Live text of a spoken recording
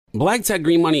Black Tech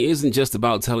Green Money isn't just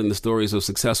about telling the stories of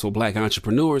successful Black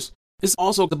entrepreneurs. It's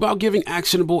also about giving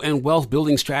actionable and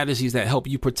wealth-building strategies that help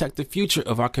you protect the future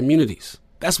of our communities.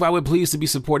 That's why we're pleased to be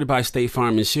supported by State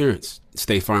Farm Insurance.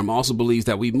 State Farm also believes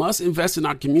that we must invest in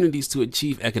our communities to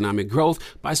achieve economic growth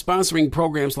by sponsoring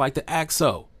programs like the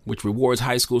ACT-SO, which rewards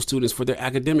high school students for their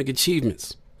academic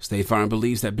achievements. State Farm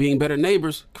believes that being better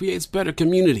neighbors creates better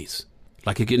communities.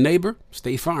 Like a good neighbor,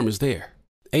 State Farm is there.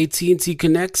 AT&T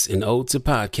connects an ode to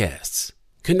podcasts.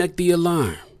 Connect the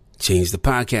alarm. Change the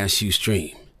podcast you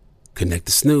stream. Connect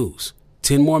the snooze.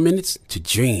 10 more minutes to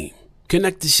dream.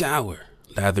 Connect the shower.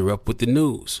 Lather up with the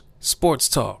news, sports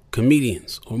talk,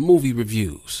 comedians, or movie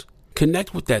reviews.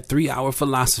 Connect with that 3-hour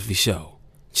philosophy show.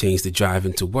 Change the drive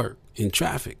into work in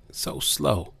traffic so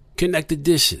slow. Connect the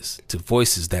dishes to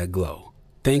voices that glow.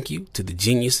 Thank you to the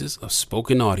geniuses of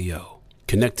spoken audio.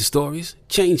 Connect the stories,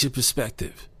 change your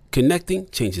perspective. Connecting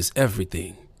changes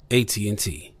everything.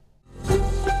 AT&T.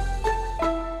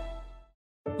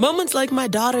 Moments like my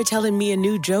daughter telling me a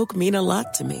new joke mean a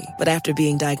lot to me. But after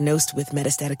being diagnosed with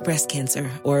metastatic breast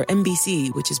cancer, or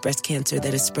MBC, which is breast cancer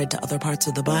that is spread to other parts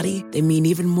of the body, they mean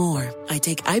even more. I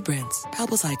take Ibrance,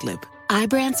 palbociclib.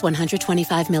 Ibrance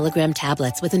 125 milligram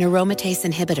tablets with an aromatase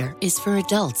inhibitor is for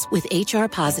adults with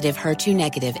HR-positive,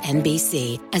 HER2-negative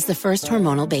MBC as the first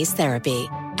hormonal-based therapy.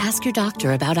 Ask your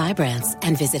doctor about Ibrance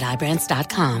and visit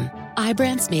Ibrance.com.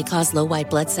 Ibrance may cause low white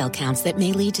blood cell counts that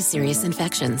may lead to serious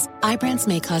infections. Ibrance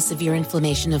may cause severe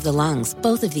inflammation of the lungs.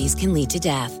 Both of these can lead to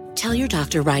death. Tell your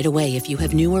doctor right away if you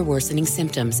have new or worsening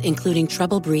symptoms, including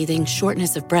trouble breathing,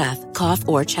 shortness of breath, cough,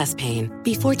 or chest pain.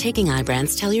 Before taking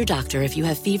Ibrance, tell your doctor if you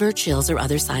have fever, chills, or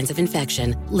other signs of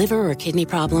infection, liver or kidney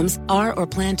problems, are or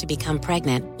plan to become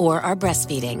pregnant, or are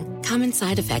breastfeeding. Common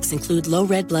side effects include low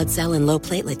red blood cell and low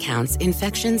platelet counts,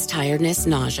 infections, tiredness,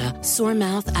 nausea, sore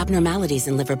mouth, abnormalities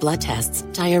in liver blood tests,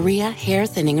 diarrhea, hair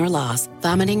thinning or loss,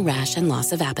 vomiting, rash, and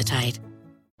loss of appetite.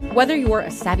 Whether you're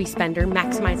a savvy spender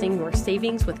maximizing your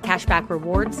savings with cashback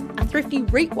rewards, a thrifty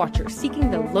rate watcher seeking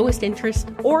the lowest interest,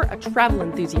 or a travel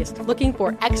enthusiast looking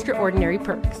for extraordinary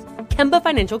perks, Kemba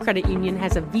Financial Credit Union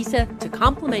has a visa to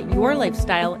complement your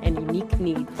lifestyle and unique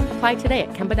needs. Apply today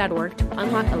at Kemba.org to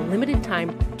unlock a limited time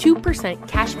 2%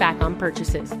 cash back on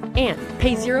purchases and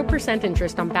pay 0%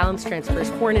 interest on balance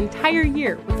transfers for an entire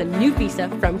year with a new visa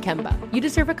from Kemba. You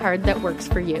deserve a card that works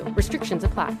for you. Restrictions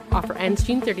apply. Offer ends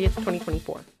June 30th,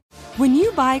 2024. When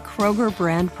you buy Kroger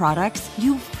brand products,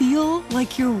 you feel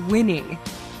like you're winning.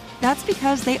 That's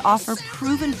because they offer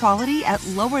proven quality at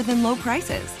lower than low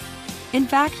prices. In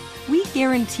fact, we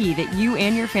guarantee that you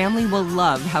and your family will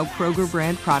love how Kroger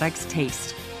brand products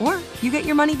taste, or you get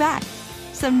your money back.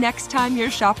 So next time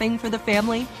you're shopping for the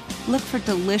family, look for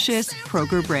delicious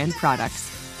Kroger brand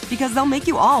products, because they'll make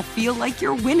you all feel like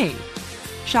you're winning.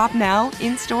 Shop now,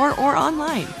 in-store, or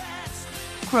online.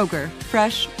 Kroger,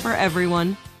 fresh for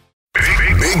everyone.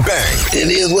 Big Bang. It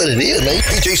is what it is, man.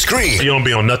 DJ Scream. You don't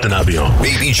be on nothing, I be on.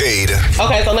 Baby Jade.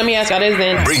 Okay, so let me ask y'all this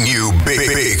then. Bring you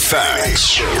big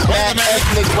facts.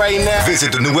 Right now.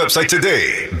 Visit the new website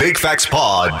today.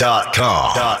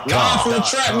 BigFactsPod.com. Live from the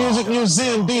Trap Music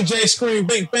Museum, DJ Scream,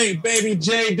 Big Bang, Baby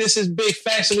J. This is Big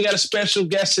Facts, and we got a special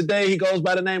guest today. He goes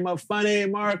by the name of Funny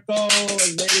Marco.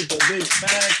 And baby, the Big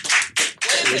Facts.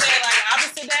 What is today, like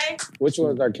opposite day? Which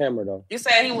one's our camera, though? You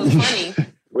said he was funny.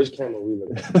 Which camera we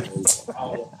looking at?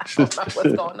 What's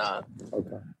going on?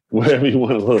 Okay. Wherever you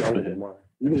want to look, man.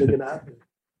 You can look at that.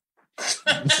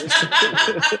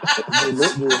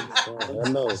 I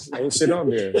know. Ain't shit on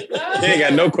there. He ain't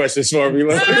got no questions for me.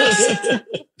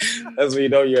 That's when you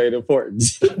know you ain't important.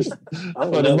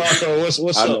 Marco,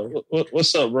 what's up?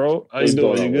 What's up, bro? How you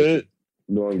doing? You good?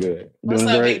 Doing good. What's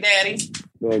doing up, great. Big Daddy?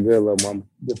 Doing good, little mama.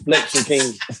 Deflection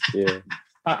king. Yeah.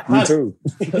 Me too.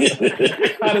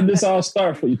 How did this all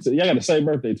start for you? Y'all got the same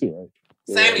birthday too, right?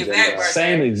 Same exact birthday.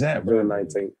 Same exact birthday.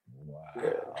 June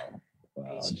 19th.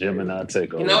 Wow. Gemini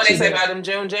take over. You know what they say about them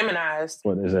June Geminis?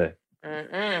 What they say?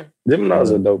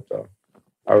 Geminis are dope, though.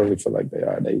 I really feel like they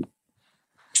are. It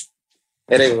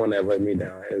ain't one that let me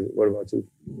down. What about you?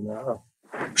 No.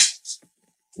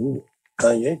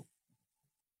 Kanye.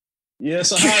 Yeah,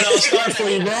 so how did it all start for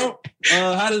you, bro?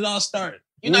 How did it all start?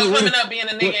 You know, coming up being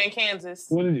a nigga in Kansas.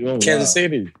 What did you? Kansas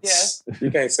City. Yes.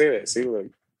 You can't say that. See, look.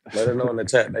 Let her know in the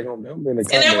chat. They'll be in the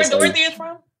comments. And then where Dorothy is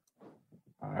from?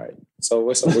 All right. So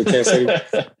what's up with Kansas City?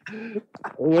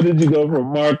 What did you go from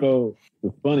Marco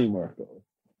to Funny Marco?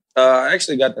 I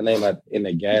actually got the name in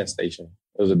the gas station.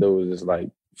 It was a dude who was just like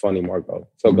Funny Marco.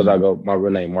 So because I go, my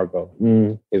real name Marco.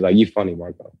 He's like, you Funny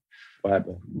Marco. What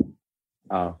happened?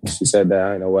 She said that. I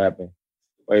didn't know what happened.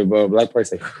 Wait, bro, black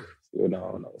person. You know,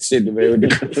 I don't know. Shit to be able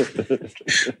to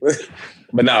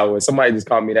But no, when somebody just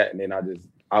called me that, and then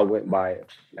I went by it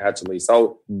naturally.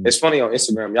 So it's funny on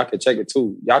Instagram. Y'all can check it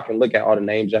too. Y'all can look at all the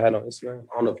names y'all had on Instagram.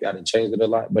 I don't know if y'all done changed it a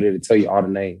lot, but it'll tell you all the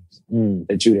names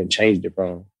that you done changed it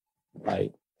from.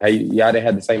 Like, y'all done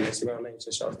had the same Instagram name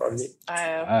since y'all started it? I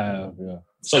have. Yeah.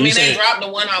 So I mean, they dropped the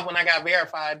one off when I got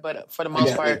verified, but for the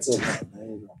most part,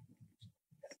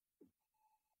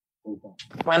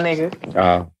 my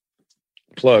nigga.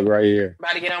 Plug right here.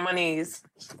 About to get on my knees.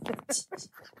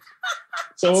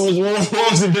 So what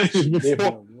was the name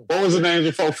before? What was the name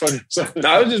before Funny?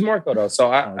 No, it was just Marco though. So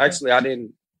I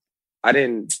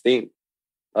didn't think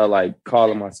like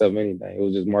calling myself anything. It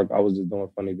was just Marco. I was just doing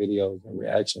funny videos and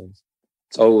reactions.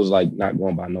 So it was like not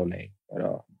going by no name at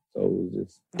all. So it was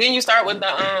just. Didn't you start with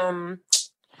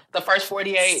the first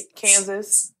 48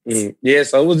 Kansas? Mm-hmm. Yeah,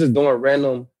 so it was just doing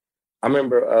random. I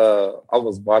remember I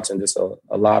was watching just a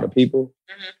lot of people,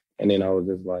 and then I was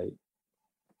just like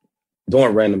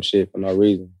doing random shit for no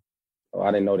reason. So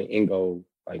I didn't know the end goal.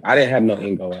 Like I didn't have no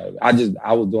end goal. I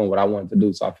was doing what I wanted to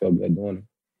do, so I felt good doing it.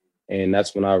 And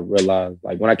that's when I realized,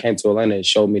 like when I came to Atlanta, it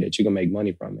showed me that you can make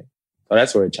money from it. So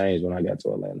that's where it changed when I got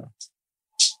to Atlanta.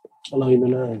 How long you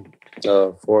been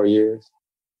on? 4 years.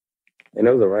 And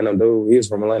it was a random dude. He was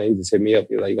from Atlanta. He just hit me up.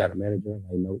 He was like, "You got a manager?" I'm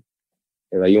like, "Nope."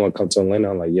 He was like, "You want to come to Atlanta?"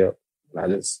 I'm like, "Yep." And I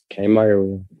just came out here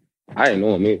with him. I didn't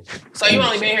know him either. So you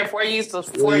only been here 4 years, so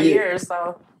 4 years.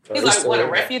 So he's like, what, a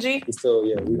refugee? He's still,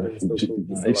 yeah.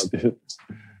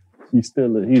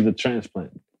 He's a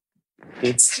transplant.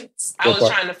 I was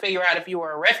trying to figure out if you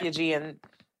were a refugee, and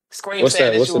Scream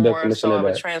said that you were more so of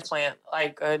a transplant,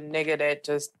 like a nigga that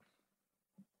just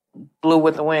blew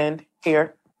with the wind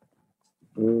here.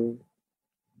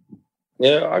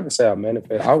 Yeah, I could say I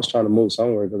manifested. I was trying to move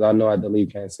somewhere because I know I had to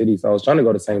leave Kansas City, so I was trying to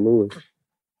go to St. Louis.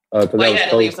 Why you had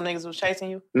to leave? Some niggas was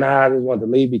chasing you? Nah, I just wanted to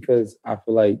leave because I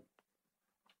feel like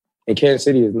in Kansas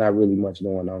City is not really much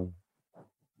going on.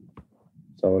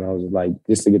 So I was like,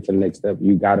 just to get to the next step,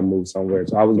 you got to move somewhere.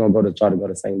 So I was gonna try to go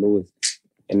to St. Louis,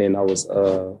 and then I was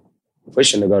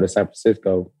pushing to go to San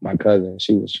Francisco. My cousin,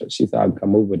 she said I could come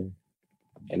move with him,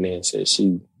 and then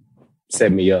she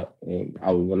set me up. And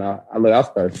I was I'm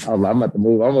about to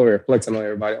move. I'm over here flexing on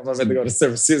everybody. I'm about to go to San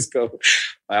Francisco.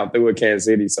 I'm through with Kansas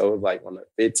City. So it was like on the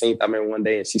 15th, I remember one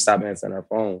day, and she stopped answering her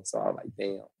phone. So I was like,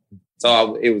 damn.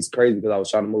 So it was crazy because I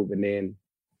was trying to move. And then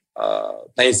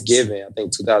Thanksgiving, I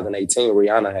think 2018,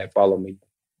 Rihanna had followed me.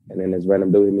 And then this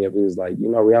random dude hit me up. He was like, "You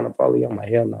know Rihanna follow you?" I'm like,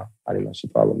 "Hell no." I didn't know she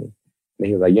followed me. And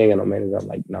he was like, "You ain't got no manager." I'm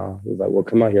like, "Nah." He was like, "Well,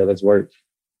 come out here. Let's work."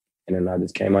 And then I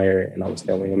just came out here and I was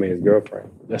staying with him and his girlfriend.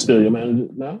 That's still your manager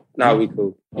now? Nah, we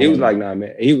cool. He was like, "Nah,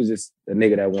 man." He was just the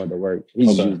nigga that wanted to work. He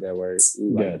just used that word.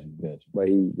 Gotcha. But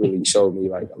he really showed me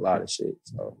like a lot of shit.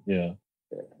 So yeah.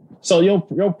 So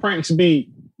your pranks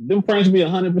be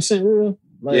 100% real?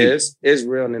 Like, yeah, it's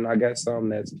real. And then I got something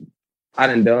that's I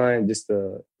done just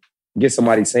to get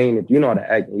somebody seen. If you know how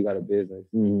to act and you got a business,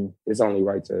 it's only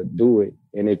right to do it.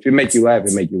 And if it make you laugh,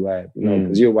 it make you laugh. You know,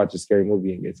 because you'll watch a scary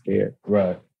movie and get scared.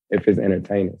 Right. If it's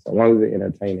entertaining. So as long as it's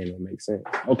entertaining, it makes sense.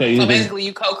 Okay. So basically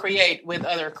you co-create with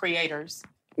other creators.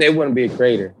 They wouldn't be a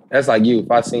creator. That's like you. If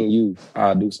I seen you,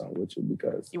 I'll do something with you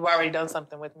because you've already done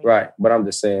something with me. Right. But I'm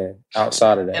just saying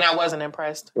outside of that. And I wasn't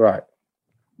impressed. Right.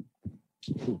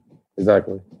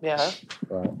 Exactly. Yeah.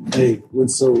 Right. Hey,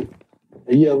 so have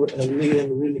you ever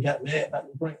really got mad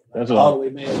about the prank? That's what I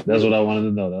wanted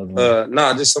to know.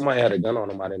 Nah, just somebody had a gun on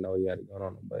him. I didn't know he had a gun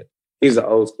on him, but he's an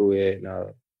old school head.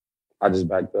 And I just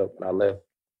backed up and I left.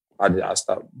 I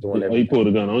stopped doing everything. He pulled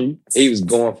a gun on you? He was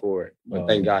going for it, but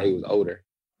thank God he was older.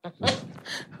 He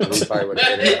probably would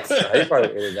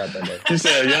have got that day. You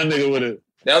said a young nigga would have.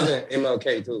 That was in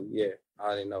MLK too. Yeah,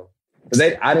 I didn't know.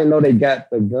 I didn't know they got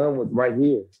the gun with right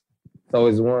here. So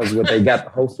it's ones where they got the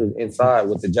holsters inside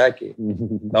with the jacket.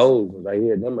 Those right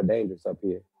here, them are dangerous up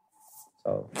here.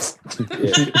 So,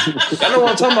 yeah. Y'all know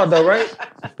what I'm talking about though, right?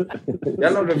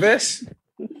 Y'all know the vest?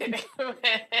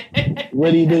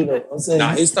 What do you do though? I'm saying,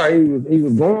 nah, he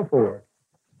was going for it.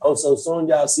 Oh, so soon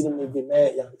y'all see them and get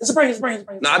mad, y'all. It's a prank.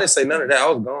 Nah, I didn't say none of that. I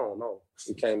was gone. No,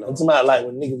 he came. I'm talking about like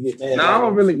when niggas get mad. Nah, I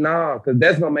don't really. Nah, because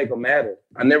that's gonna make them matter.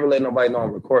 I never let nobody know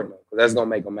I'm recording them because that's gonna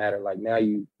make them matter. Like now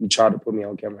you try to put me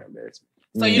on camera, embarrass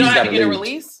me. So you don't have to get a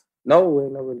release? No,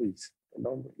 ain't no release.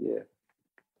 Yeah.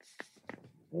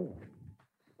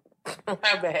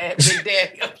 My bad, Big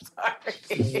Daddy.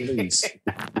 I'm sorry.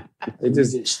 They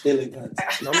just stealing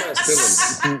content. No, I'm not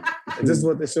stealing. Is this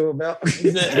what the show about?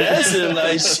 That's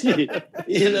like shit.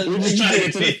 You know, we're just trying to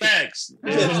get to the facts.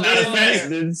 It's not a fact. They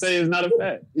didn't say it's not a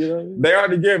fact. You know what I mean? They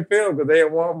already getting filmed because they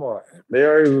at Walmart. They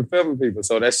already were filming people,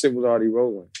 so that shit was already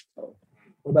rolling. So.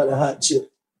 What about the hot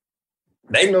chip?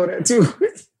 They know that too.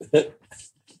 What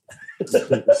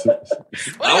about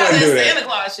that Santa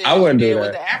Claus shit? I wouldn't do that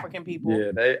with the African people.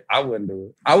 Yeah, I wouldn't do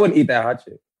it. I wouldn't eat that hot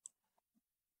chip.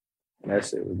 That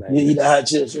shit was nice. You eat the hot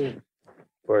chips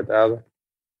for $1,000?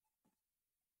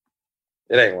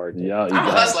 It ain't working. I'm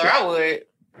a hustler. I would.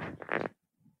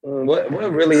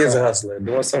 What really is a hustler?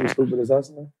 Doing something stupid is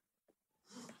hustling?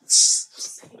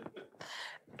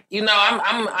 You know,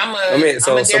 I'm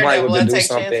so somebody would do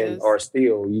something or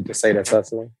steal, you can say that's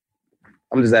hustling?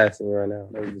 I'm just asking you right now.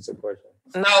 That was just a question.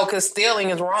 No, because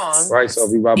stealing is wrong. Right, so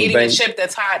if you rob a bank... Eating a chip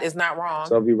that's hot is not wrong.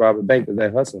 So if you rob a bank, is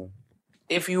that hustling?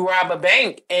 If you rob a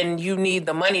bank and you need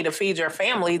the money to feed your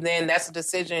family, then that's a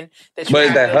decision that you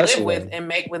have to live with and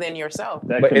make within yourself.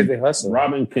 Is it hustling?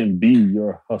 Robbing can be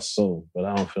your hustle, but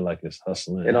I don't feel like it's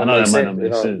hustling. I know that might not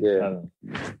make sense. Yeah.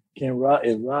 Is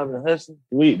robbing hustling?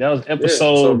 That was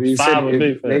episode 5 of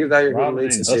Big Facts. Niggas out here who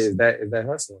relate to shit, is that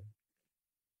hustling?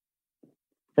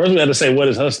 First, we had to say what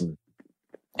is hustling.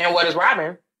 And what is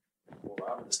robbing? Well,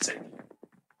 robbing is taking.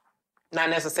 Not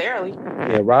necessarily.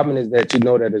 Yeah, robbing is that you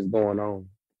know that it's going on.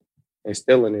 And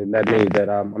stealing it, that means that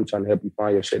I'm trying to help you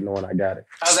find your shit knowing I got it.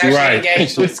 I was actually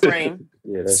engaged with Scream.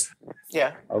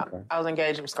 Yeah. Okay. I was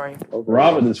engaged with Scream. Okay.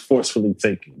 Robbing is forcefully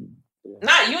taken.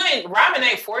 Robbing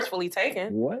ain't forcefully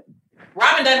taken. What?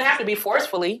 Robbing doesn't have to be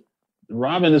forcefully.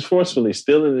 Robbing is forcefully.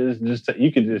 Stealing is just,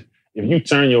 you could just, if you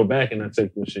turn your back and I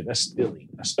take your shit, that's stealing.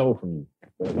 I stole from you.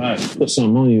 But if I put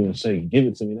something on you and say, give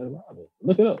it to me, that's robbing.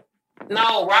 Look it up.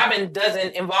 No, robbing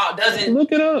doesn't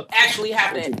look it up. Actually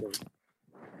have to.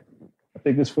 I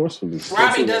think it's forcefully.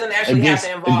 Robbing doesn't actually have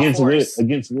to involve force.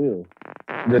 Against will.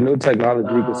 The new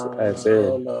technology you can say.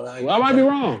 I might be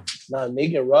wrong. Nah,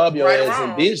 nigga rob your ass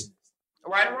in business.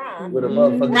 Right or wrong. With a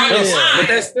motherfucking fine. But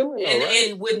that's still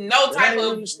and with no type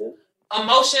of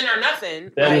emotion or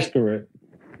nothing. That is correct.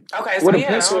 Okay, so with a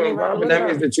pencil and robbing, that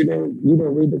means that you didn't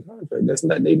read the contract. That's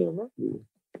not, they didn't rob you.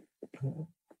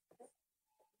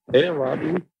 They didn't rob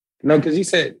you. No, because he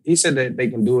said that they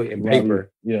can do it in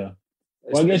paper. Yeah.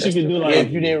 Well, I guess you could do like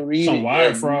if you didn't read some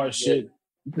wire fraud shit.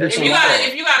 If you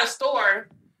got a store,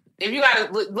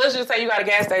 let's just say you got a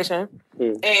gas station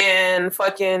and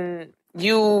fucking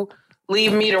you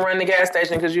leave me to run the gas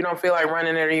station because you don't feel like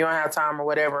running it or you don't have time or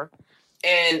whatever.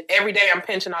 And every day I'm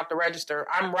pinching off the register.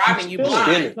 I'm robbing you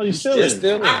blind. No, you're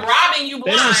stealing. I'm robbing you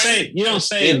blind. You don't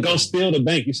say go steal the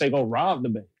bank. You say go rob the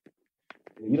bank.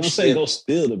 You don't say go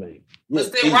steal the bank. But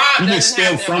still, rob you doesn't steal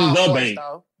have to from involve the force, bank.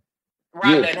 though. Rob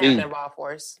doesn't have to involve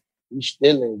force. You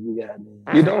stealing, you got me.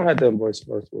 You don't have to invoice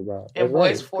force with rob.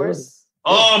 Invoice force?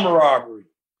 Armed robbery.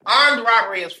 Armed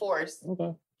robbery is force.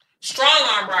 Okay. Strong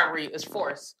armed robbery is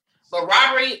force. But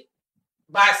robbery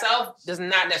by itself does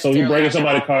not necessarily. So you break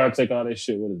somebody's car and take all their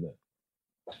shit. What is that?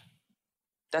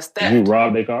 That's theft. You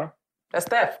rob their car? That's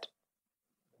theft.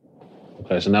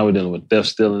 Okay, so now we're dealing with theft,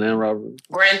 stealing, and robbery.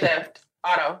 Grand theft.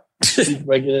 Auto. You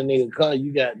breaking a nigga car,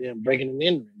 you got them breaking and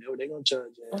entering. That's what they gonna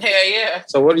charge you. Hell yeah.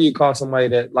 So what do you call somebody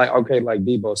that, like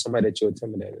Debo, somebody that you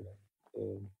intimidated?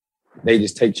 They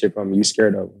just take shit from you. You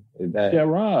scared of them. Is that? Yeah,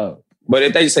 rob. But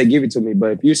if they say give it to me,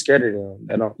 but if you're scared of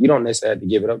them, you don't necessarily have to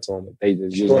give it up to them if they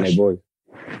just using their voice.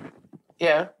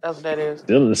 Yeah, that's what that is.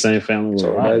 Still in the same family.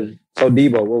 So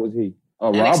Debo, what was he?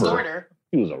 A robber. Extorter.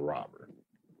 He was a robber.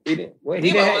 He didn't have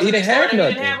nothing. He didn't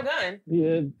have a gun.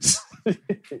 Yeah.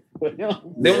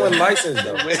 They weren't licensed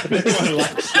though.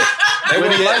 They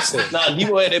weren't licensed. Nah,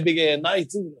 Debo had that big ass knife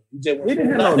too. He didn't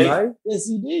have no knife. Yes,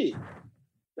 he did.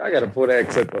 I gotta pull that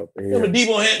clip up here. Remember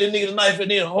Debo had that nigga the knife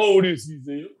and then hold this, he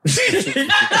said.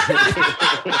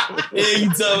 Yeah, you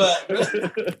talking about.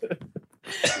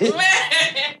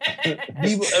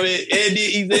 Debo, Ed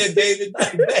he said gave his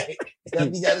knife back. That's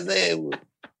what he got his head with.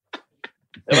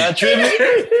 Am I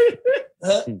tripping?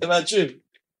 Huh? Am I tripping?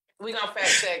 We gonna fact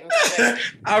check.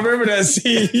 I remember that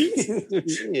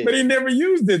scene, but he never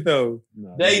used it though.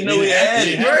 No, they know he had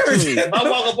it. If I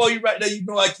walk up on you right there, you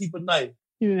know I keep a knife.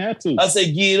 You didn't have to. I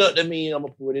say get it up. That means I'm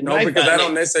gonna put it. No, because that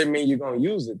don't necessarily mean you're gonna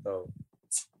use it though.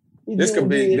 This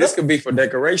could be for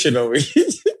decoration over here.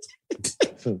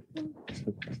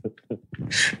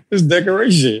 It's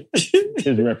decoration.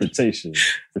 His reputation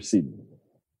preceded.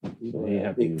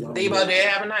 Debo did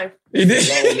have a knife. He did.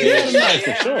 He had a knife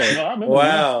for sure. No, I remember.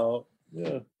 Wow.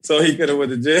 Yeah. So he could have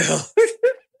went to jail.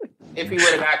 If he would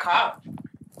have got caught.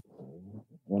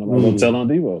 What am I gonna tell on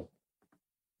Debo?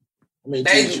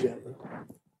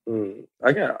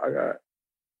 I got.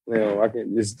 I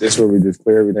can this where we just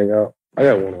clear everything out. I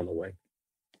got one on the way.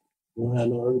 You don't have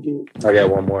no other kids? I got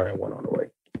one more and one on the way.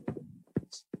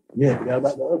 Yeah, forgot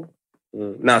about the other.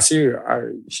 Nah, she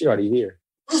already here.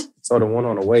 So the one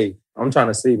on the way, I'm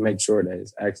trying to make sure that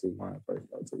it's actually mine first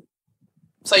though too.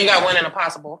 So you got one in a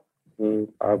possible?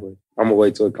 Probably. I'm gonna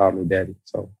wait till it called me daddy.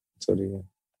 So till the end.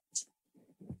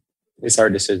 It's her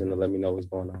decision to let me know what's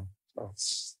going on. So.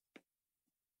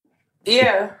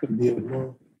 Yeah.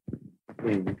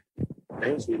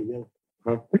 Answer it again.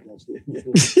 Huh?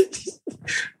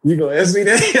 You gonna ask me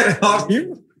that?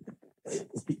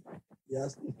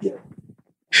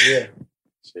 Yeah.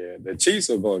 Yeah, the Chiefs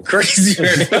are going crazy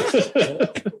right now.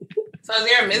 So is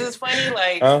there a Mrs. Funny?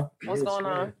 Like, what's going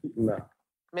on? No.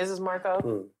 Mrs.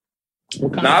 Marco?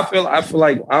 No, I feel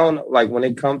like, I don't know, like when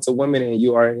it comes to women and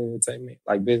you are in entertainment,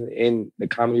 like business in the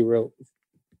comedy world,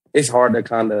 it's hard to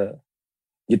kind of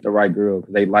get the right girl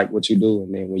because they like what you do,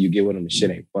 and then when you get with them, the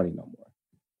shit ain't funny no more.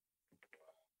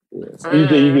 Yeah. So you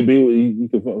think you could be with you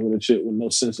could fuck with a chick with no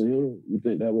sense of humor? You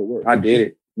think that would work? I did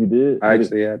it. You did? I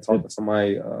actually talked to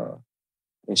somebody,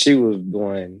 and she was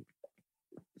doing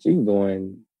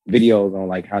videos on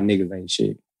like how niggas ain't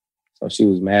shit. So she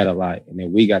was mad a lot, and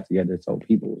then we got together. So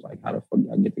people was like, "How the fuck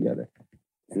y'all get together?"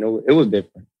 And it was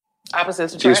different.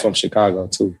 Opposites attract. She was from Chicago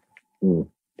too,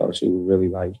 so she was really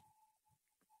like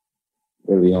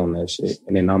really on that shit.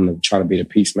 And then I'm trying to be the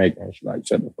peacemaker, and she's like,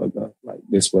 "Shut the fuck up! Like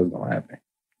this was gonna happen."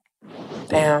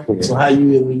 Damn. Yeah. So how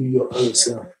you in when you your other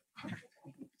self?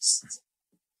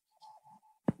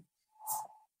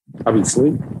 I be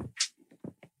asleep.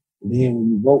 And then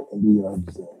when you vote and be your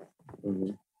other self,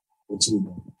 what you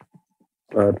doing?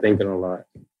 Thinking a lot.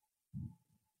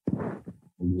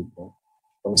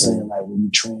 I'm saying like when you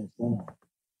transform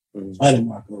Funny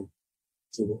Marco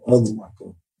to the other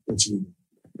Marco, what you doing?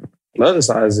 The other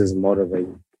side is just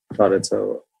motivating. Try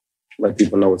to let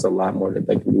people know it's a lot more that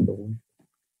they can be doing.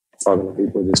 Talking to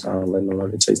people, just kind of letting them know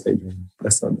to chase their dreams.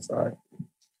 That's the other side.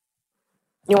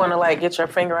 You want to like get your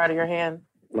finger out of your hand?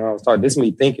 No, I was talking. This is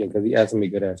me thinking because he asking me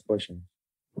good ass questions.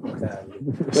 What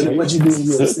you do when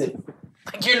you upset?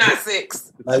 You're not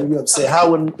 6. Like when you upset, how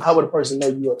would a person know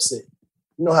you upset?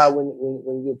 You know how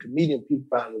when you're a comedian, people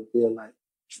probably feel like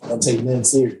don't take nothing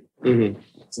serious. Mm-hmm.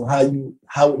 So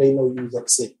how would they know you was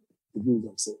upset if you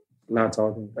was upset? Not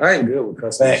talking. I ain't good with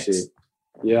cussing and shit.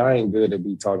 Yeah, I ain't good to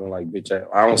be talking like bitch ass.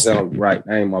 I don't sound right.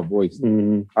 That ain't my voice.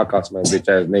 I call somebody bitch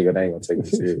ass nigga. They ain't gonna take it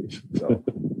serious. So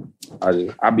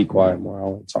I be quiet more. I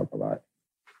don't talk a lot.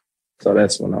 So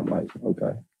that's when I'm like,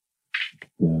 okay.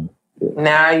 Yeah.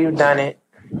 Now you've done it.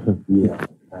 Yeah,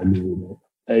 I knew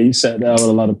that. Hey, you sat down with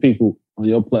a lot of people on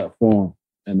your platform,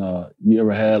 and you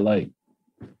ever had like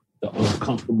the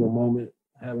uncomfortable moment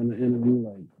having an interview?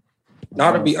 Like,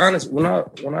 now to be honest, when I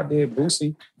did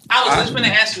Boosie, I was just gonna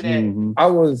ask you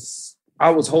that. I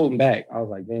was holding back. I was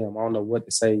like, damn, I don't know what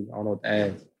to say. I don't know what to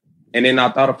ask. And then I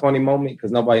thought a funny moment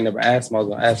because nobody never asked him. I was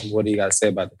gonna ask him what he got to say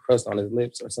about the crust on his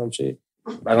lips or some shit.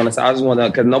 Like on the side, I just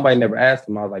wanted because nobody never asked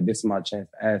him. I was like, this is my chance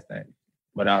to ask that.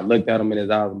 But I looked at him in his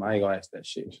eyes and I ain't gonna ask that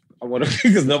shit. I want to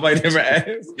because nobody never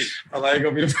asked. I'm like, I ain't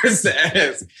gonna be the person to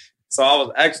ask. So I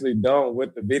was actually done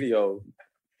with the video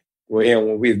with him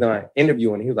when we was done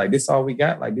interviewing. He was like, this all we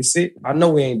got? Like, this it? I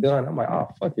know we ain't done. I'm like, oh,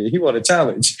 fuck it. He want a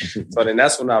challenge. So then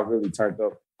that's when I really turned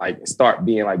up, like, start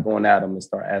being like going at him and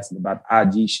start asking about the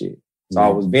IG shit. So I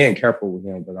was being careful with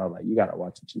him because I was like, you gotta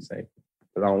watch what you say.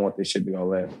 Because I don't want this shit to go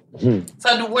left.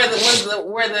 So were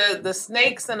the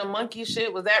snakes and the monkey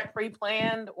shit, was that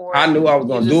pre-planned? Or I knew I was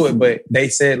going to do it, but they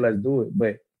said, let's do it.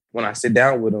 But when I sit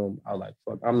down with him, I was like,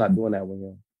 fuck, I'm not doing that with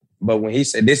him. But when he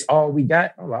said, this all we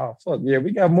got? I'm like, oh, fuck, yeah,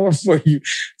 we got more for you.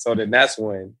 So then that's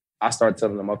when I started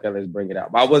telling them, okay, let's bring it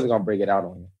out. But I wasn't going to bring it out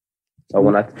on him. So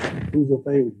when Who's your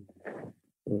favorite?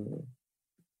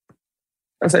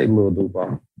 I say Lil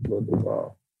Duval. Lil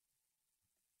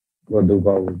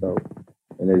Duval was dope.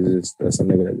 And it's just, that's a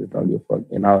nigga that just don't give a fuck.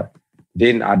 And I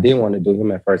didn't want to do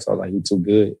him at first. I was like, he too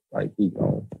good. Like, he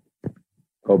gonna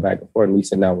go back and forth. And we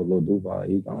sitting down with Lil Duval.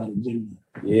 He gonna,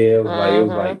 yeah,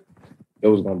 it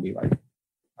was gonna be like,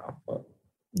 oh, fuck.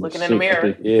 Looking in the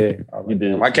mirror. Yeah. Like,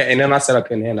 damn, I can't, and then I said I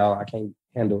can't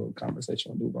handle a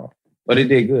conversation with Duval. But it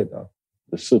did good, though.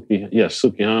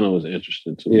 Sukihana was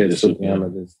interesting, too. Yeah,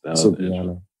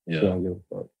 Sukihana. Yeah. She don't give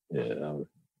a fuck.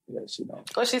 Yeah, she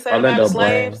don't. What she said about the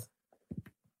slaves?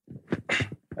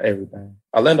 Everything.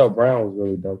 Orlando Brown was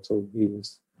really dope too.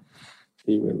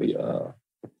 He really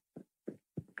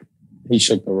he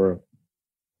shook the world.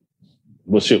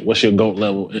 What's your GOAT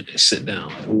level? Sit down.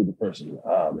 Like, who's the person?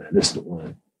 Oh man, this is the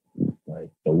one. Like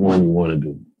the one you want to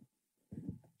do.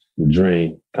 The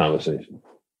dream conversation.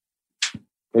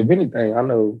 If anything, I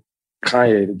know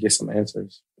Kanye to get some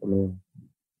answers. I mean,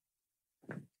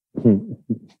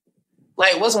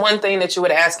 like, what's one thing that you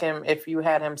would ask him if you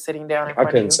had him sitting down in front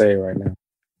of you? I couldn't say it right now.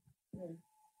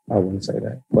 I wouldn't say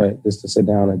that. But just to sit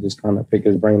down and just kind of pick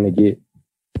his brain to get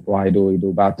why he do what he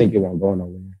do. But I think it won't go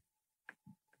nowhere.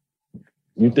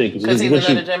 You think because he's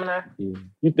another Gemini? Yeah.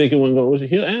 You think it wouldn't go?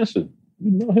 He'll answer.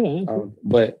 You know he'll answer.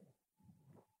 But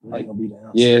like,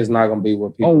 yeah, it's not gonna be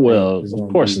what people. Oh well,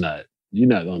 of course not. You're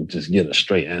not gonna just get a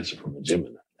straight answer from a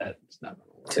Gemini. That's not gonna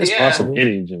work. It's possible.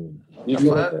 Any Gemini. You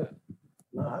feel like that?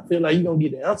 No, I feel like you're gonna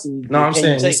get the answer. No, I'm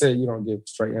saying you said you don't give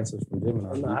straight answers from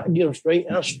Gemini. No, I get them straight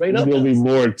up. There's gonna be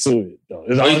more to it though.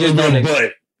 It's always just gonna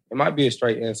but. It might be a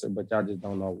straight answer, but y'all just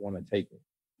don't want to take it.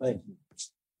 Thank you.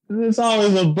 There's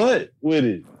always a but with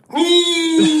it.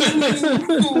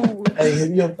 Hey, have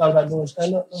you ever thought about doing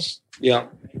stand-up though? Yeah,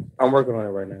 I'm working on it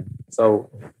right now. So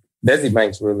Desi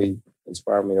Banks really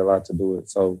inspired me a lot to do it.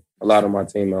 So a lot of my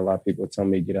team and a lot of people tell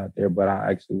me to get out there, but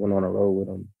I actually went on a road with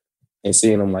him and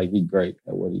seeing him like he's great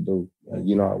at what he do.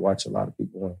 You know, I watch a lot of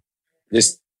people and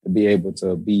just to be able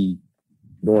to be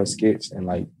doing skits and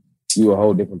like you a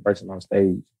whole different person on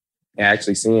stage and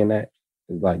actually seeing that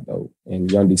is like dope. And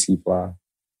Young DC Fly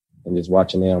and just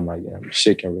watching them like, yeah,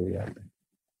 shit can really happen.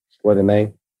 What the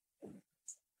name?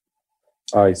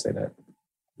 I always say that.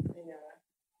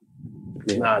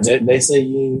 Yeah. Nah, they say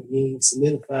you ain't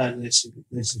solidified unless you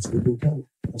do comedy.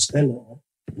 Stand up.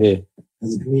 Yeah.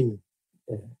 As a comedian.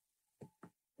 Yeah.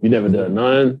 You never done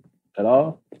none at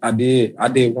all? I did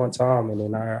one time, and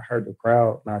then I heard the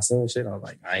crowd not saying shit. I was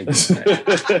like, I ain't doing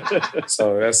that.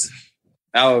 So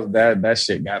that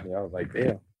shit got me. I was like,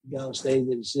 damn. You got on stage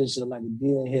and the shit like a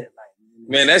deer in headlight.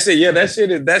 Man, that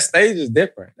stage is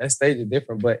different. That stage is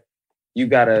different, but you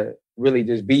gotta really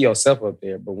just be yourself up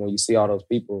there. But when you see all those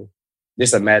people,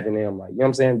 just imagine them like, you know what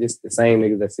I'm saying? Just the same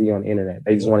niggas that see you on the internet.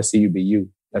 They just want to see you be you.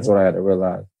 That's what I had to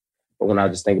realize. But when I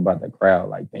just think about the crowd,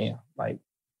 like, damn, like,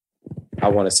 I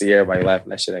want to see everybody laughing.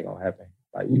 That shit ain't gonna happen.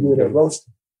 Like, you good at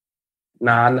roasting?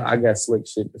 Nah, I got slick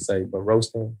shit to say, but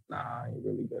roasting, nah, I ain't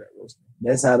really good at roasting.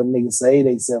 That's how them niggas say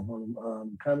they self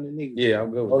on comedy niggas. Yeah,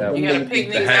 I'm good with that. You gotta pick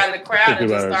niggas out of the crowd and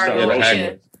just start doing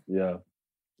shit. Yeah,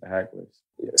 the hacklers.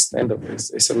 Yeah, stand up.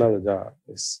 It's another job.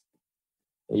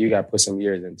 And you got to put some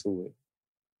years into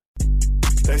it.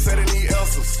 They say they need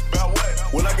answers. About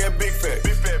what? When I get big fat.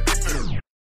 Big fat, big fat.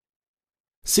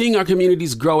 Seeing our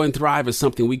communities grow and thrive is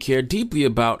something we care deeply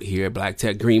about here at Black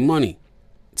Tech Green Money.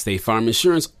 State Farm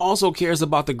Insurance also cares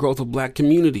about the growth of Black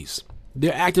communities.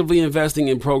 They're actively investing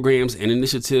in programs and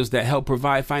initiatives that help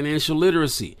provide financial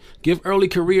literacy, give early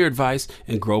career advice,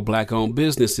 and grow Black-owned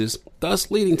businesses, thus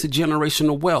leading to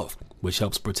generational wealth, which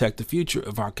helps protect the future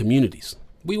of our communities.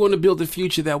 We want to build a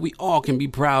future that we all can be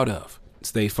proud of.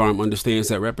 State Farm understands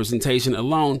that representation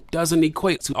alone doesn't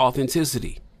equate to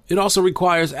authenticity. It also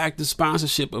requires active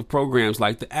sponsorship of programs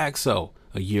like the AXO,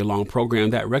 a year-long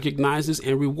program that recognizes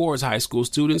and rewards high school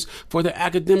students for their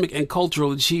academic and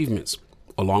cultural achievements,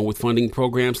 along with funding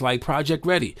programs like Project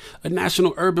Ready, a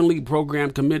National Urban League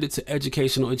program committed to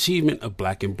educational achievement of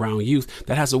Black and brown youth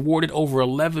that has awarded over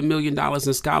 $11 million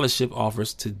in scholarship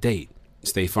offers to date.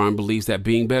 State Farm believes that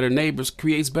being better neighbors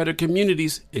creates better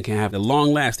communities and can have a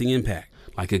long-lasting impact.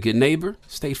 Like a good neighbor,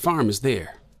 State Farm is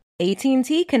there.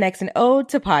 AT&T connects an ode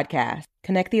to podcast.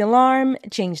 Connect the alarm,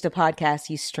 change the podcast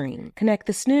you stream. Connect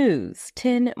the snooze,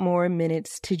 10 more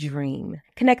minutes to dream.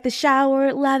 Connect the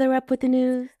shower, lather up with the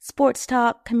news, sports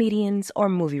talk, comedians, or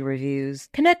movie reviews.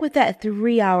 Connect with that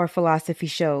 3-hour philosophy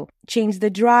show. Change the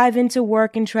drive into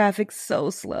work and traffic so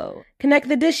slow. Connect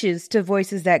the dishes to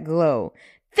voices that glow.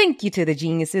 Thank you to the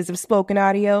geniuses of spoken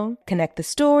audio. Connect the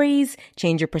stories,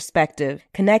 change your perspective.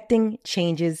 Connecting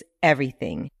changes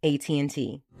everything.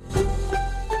 AT&T.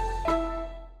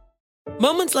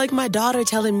 Moments like my daughter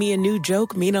telling me a new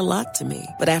joke mean a lot to me.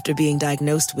 But after being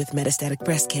diagnosed with metastatic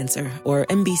breast cancer, or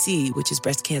MBC, which is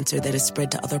breast cancer that is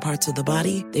spread to other parts of the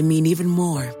body, they mean even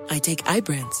more. I take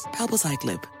Ibrance,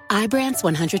 palbociclib. Ibrance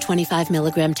 125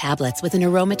 milligram tablets with an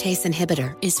aromatase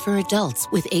inhibitor is for adults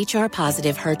with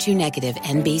HR-positive, HER2-negative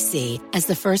MBC as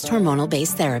the first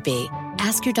hormonal-based therapy.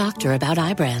 Ask your doctor about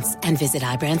Ibrance and visit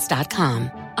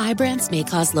Ibrance.com. Ibrance may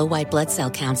cause low white blood cell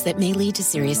counts that may lead to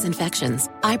serious infections.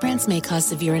 Ibrance may cause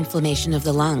severe inflammation of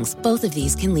the lungs. Both of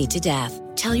these can lead to death.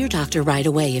 Tell your doctor right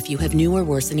away if you have new or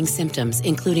worsening symptoms,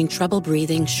 including trouble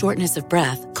breathing, shortness of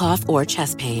breath, cough, or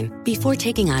chest pain. Before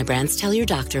taking Ibrance, tell your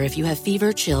doctor if you have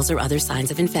fever, chills, or other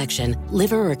signs of infection,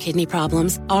 liver or kidney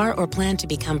problems, are or plan to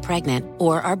become pregnant,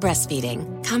 or are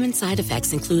breastfeeding. Common side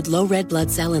effects include low red blood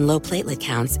cell and low platelet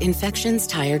counts, infections,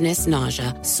 tiredness,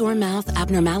 nausea, sore mouth,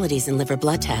 abnormalities in liver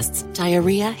blood tests,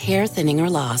 diarrhea, hair thinning or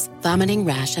loss, vomiting,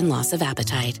 rash, and loss of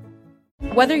appetite.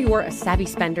 Whether you're a savvy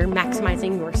spender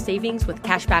maximizing your savings with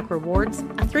cashback rewards,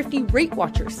 a thrifty rate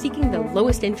watcher seeking the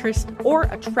lowest interest, or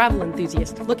a travel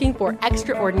enthusiast looking for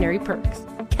extraordinary perks,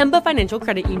 Kemba Financial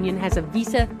Credit Union has a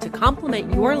visa to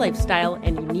complement your lifestyle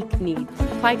and unique needs.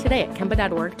 Apply today at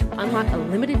Kemba.org to unlock a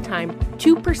limited time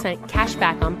 2% cash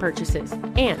back on purchases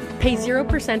and pay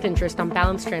 0% interest on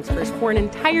balance transfers for an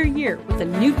entire year with a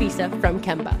new visa from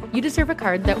Kemba. You deserve a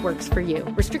card that works for you.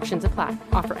 Restrictions apply.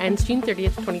 Offer ends June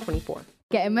 30th, 2024.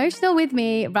 Get emotional with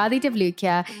me, Radhi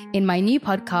Devlukia, in my new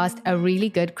podcast, A Really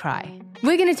Good Cry.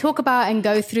 We're going to talk about and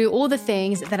go through all the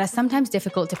things that are sometimes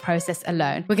difficult to process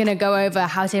alone. We're going to go over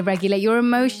how to regulate your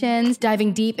emotions,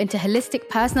 diving deep into holistic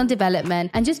personal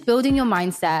development, and just building your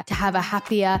mindset to have a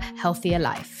happier, healthier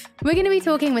life. We're going to be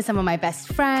talking with some of my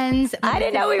best friends. I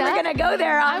didn't know we were going to go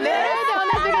there on this.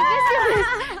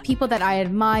 People that I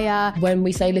admire. When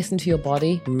we say listen to your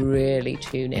body, really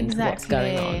tune into what's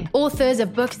going on. Authors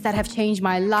of books that have changed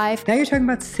my life. Now you're talking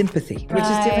about sympathy, which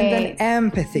is different than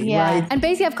empathy, right? And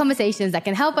basically have conversations that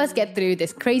can help us get through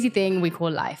this crazy thing we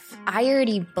call life. I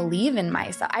already believe in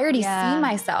myself. I already see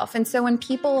myself. And so when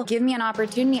people give me an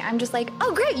opportunity, I'm just like,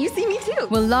 oh, great, you see me too.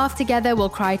 We'll laugh together, we'll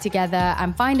cry together,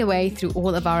 and find a way through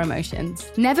all of our emotions.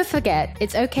 Never forget,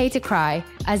 it's okay to cry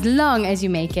as long as you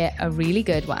make it a really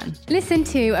good one. Listen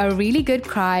to A Really Good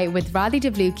Cry with Radhi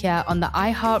Devlukia on the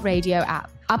iHeartRadio app,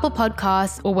 Apple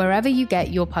Podcasts, or wherever you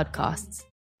get your podcasts.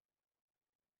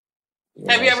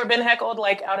 Have you ever been heckled,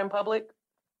 like, out in public?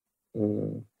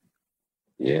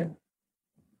 Yeah.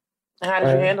 And how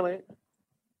did you handle it?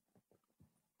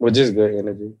 With just good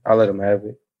energy. I let them have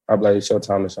it. I'll be like, it's your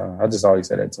time to shine. I just always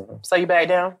say that to them. So you back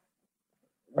down?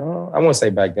 I won't say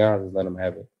back down, I just let them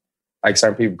have it. Like,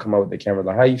 certain people come up with the camera,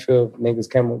 like, how you feel if niggas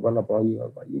camera run up on you? I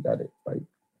was like, you got it. Like,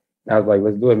 and I was like,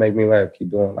 let's do it, make me laugh,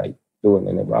 keep doing, like, doing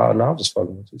it. And they're like, oh, no, I'm just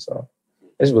fucking with you. So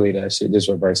it's really that shit, just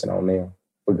reversing on them.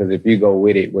 Because if you go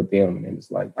with it with them, then it's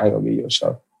like, I ain't gonna be your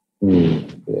show. Who's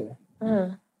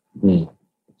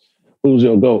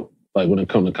your GOAT? Like, when it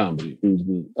comes to comedy? Who's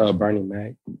the Bernie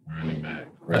Mac. Bernie Mac.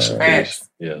 Rest in peace.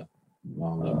 Yeah.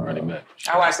 Long live Bernie Mac.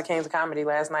 I watched the Kings of Comedy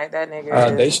last night. That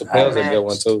nigga Dave Chappelle's a good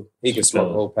one, too. He can smoke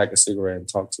a whole pack of cigarette and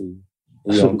talk to you.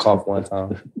 He don't cough one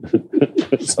time.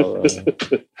 So,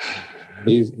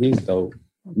 he's dope.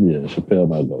 Yeah, Chappelle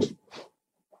my GOAT.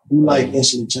 Who like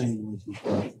instantly changed when you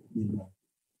start,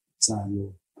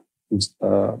 sign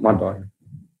your... My daughter.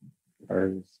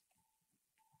 Hers.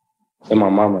 And my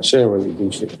mama, she didn't really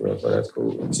do shit for us, so that's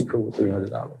cool. She cool with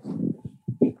 $300.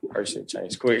 Her shit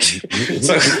changed quick.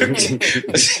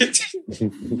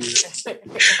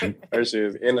 Her shit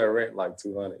is in her rent like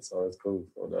 $200, so it's cool.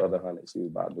 So the other $100, she was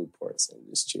about to do ports and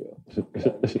just chill.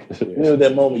 Remember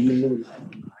that moment you knew, like,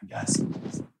 I got some.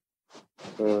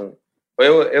 But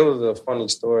it was a funny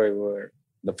story where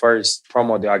the first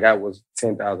promo deal I got was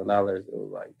 $10,000. It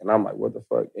was like, and I'm like, what the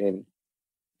fuck? And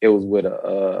it was with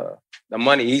the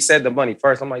money. He said the money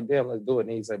first. I'm like, damn, let's do it.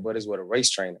 And he said, but it's with a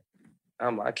race trainer.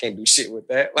 I'm like, I can't do shit with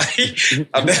that. Like,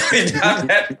 I'm definitely not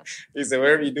that. He said,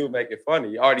 whatever you do, make it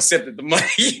funny. You already accepted the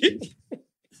money.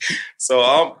 So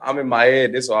I'm in my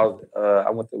head. This was I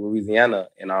went to Louisiana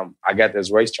and I got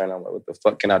this race trainer. I'm like, what the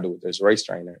fuck can I do with this race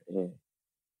trainer? And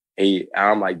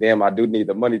I'm like, damn, I do need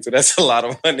the money too. That's a lot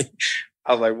of money.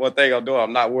 I was like, one thing I'm doing,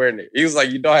 I'm not wearing it. He was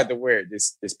like, you don't have to wear it.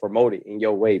 Just promote it in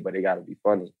your way, but it got to be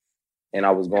funny. And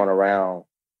I was going around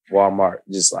Walmart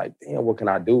just like, damn, what can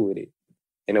I do with it?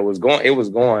 And it was going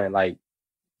like,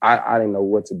 I didn't know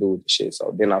what to do with the shit.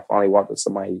 So then I finally walked up to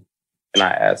somebody and I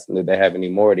asked them, did they have any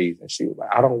more of these? And she was like,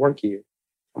 I don't work here.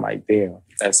 I'm like, damn,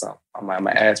 that's something. I'm like, I'm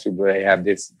going to ask people if they have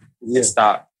this in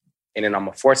stock. And then I'm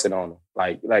going to force it on them.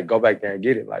 Like, go back there and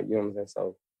get it. Like, you know what I'm saying?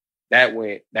 So that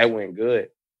went good.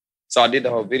 So I did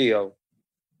the whole video.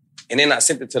 And then I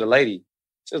sent it to the lady.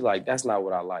 She was like, that's not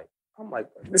what I like. I'm like,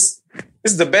 this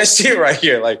is the best shit right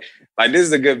here. Like this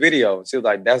is a good video. She was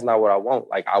like, that's not what I want.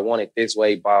 Like, I want it this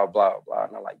way, blah, blah, blah.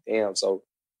 And I'm like, damn. So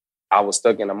I was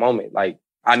stuck in a moment. Like,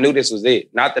 I knew this was it.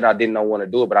 Not that I didn't want to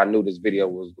do it, but I knew this video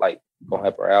was like gonna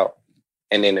help her out.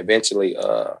 And then eventually,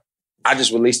 I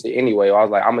just released it anyway. I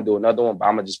was like, I'm gonna do another one, but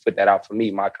I'm gonna just put that out for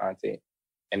me, my content.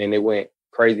 And then it went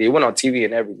crazy. It went on TV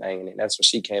and everything. And then that's when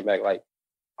she came back like,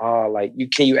 oh, like,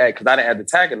 can you add? Because I didn't have the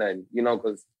tag or nothing,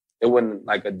 because it wasn't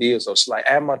like a deal. So she's like,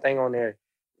 add my thing on there.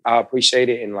 I appreciate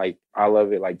it. And like, I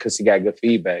love it. Like, cause she got good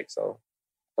feedback. So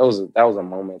that was a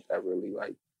moment that really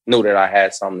like knew that I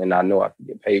had something and I knew I could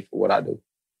get paid for what I do.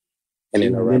 And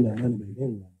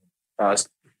then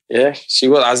yeah, she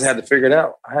was. I just had to figure it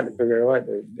out. I had to figure it out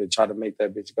to try to make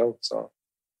that bitch go. So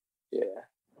yeah.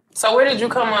 So where did you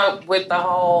come up with the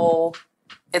whole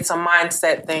 "it's a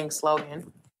mindset" thing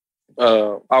slogan?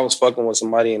 I was fucking with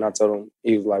somebody and I told him,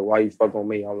 he was like, why you fucking with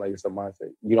me? I'm like, it's a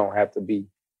mindset. You don't have to be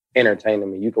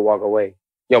entertaining me. You can walk away.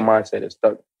 Your mindset is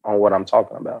stuck on what I'm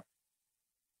talking about.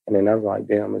 And then I was like,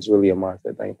 damn, it's really a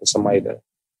mindset thing for somebody to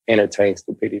entertain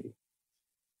stupidity.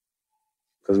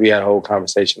 Because we had a whole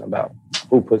conversation about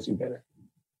who pussy better.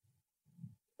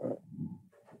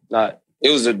 It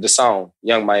was the song,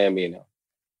 Young Miami and them.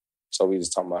 So we was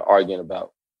talking about arguing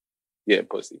about,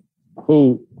 pussy.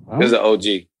 Who? It was an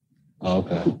OG. Oh,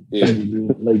 okay. Yeah.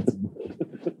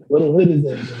 What a hood is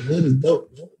that? The hood is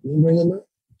dope. You bring him up?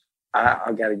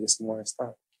 I got to get some more in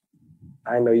stock.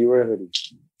 I didn't know you were a hoodie.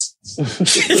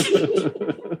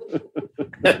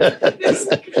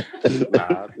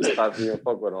 Nah, this type of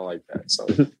fuck with them like that. So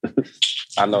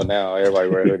I know now everybody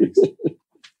wear hoodies.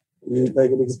 You didn't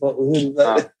think niggas fuck with hoodies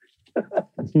like that?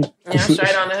 Yeah, I'm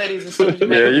straight on the hoodies as soon as you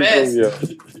make the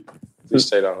best. Just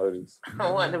straight on hoodies. I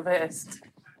want the best.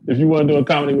 If you want to do a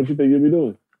comedy, what you think you'll be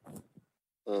doing?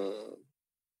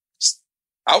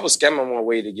 I was scamming my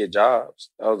way to get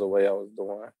jobs. That was the way I was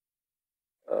doing.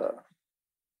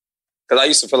 Because I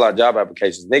used to fill out job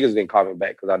applications. Niggas didn't call me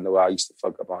back because I knew I used to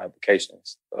fuck up on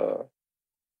applications.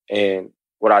 And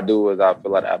what I do is I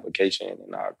fill out an application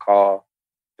and I call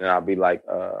and I'll be like,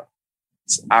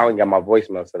 I don't got my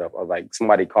voicemail set up. I was like,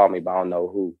 somebody called me, but I don't know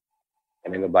who.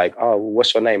 And then they're like, oh,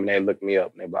 what's your name? And they look me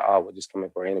up and they're like, oh, we're just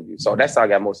coming for an interview. So that's how I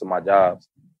got most of my jobs.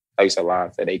 I used to lie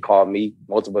and say they called me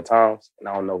multiple times and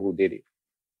I don't know who did it.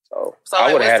 So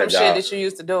I would have had a job. What's some shit that you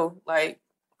used to do, like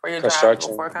for your job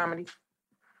or for comedy?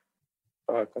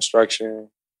 Construction.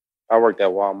 I worked at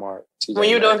Walmart. When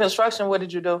you were doing construction, what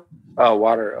did you do? The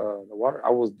water. I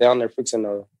was down there fixing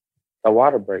the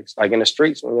water breaks, like in the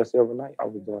streets when we was there overnight. I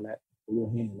was doing that.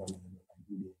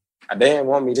 They didn't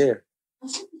want me there.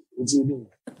 What you doing?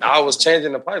 I was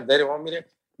changing the pipe. They didn't want me there.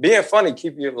 Being funny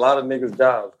keep you a lot of niggas'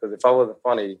 jobs because if I wasn't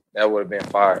funny, that would have been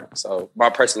fired. So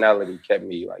my personality kept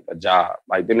me like a job.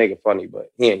 Like the nigga funny, but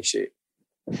he ain't shit.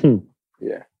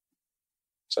 Yeah.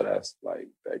 So that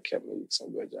kept me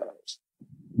some good jobs.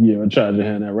 You ever tried your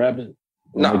hand at rapping?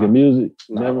 No. Making music?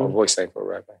 No, never? My voice ain't for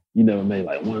rapping. You never made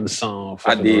like one song?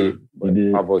 I did. You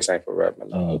did? My voice ain't for rapping.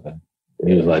 No. Oh, okay.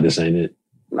 He was like, this ain't it?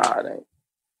 Nah, it ain't.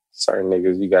 Certain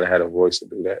niggas, you gotta have a voice to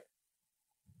do that.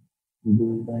 You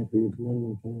do anything for your community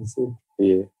in Kansas City?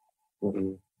 Yeah.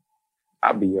 Mm-hmm.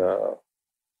 I be,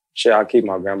 I keep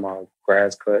my grandma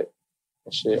grass cut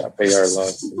and shit. I pay her a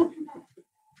lot.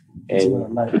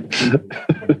 And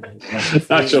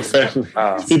not your family.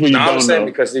 People you don't I'm saying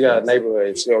know. because she got a neighborhood,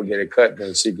 if she don't get it cut,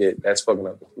 then that's fucking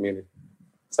up the community.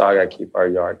 So I gotta keep her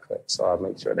yard cut. So I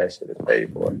make sure that shit is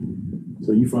paid for.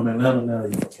 So you from Atlanta now or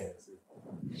you from Kansas City?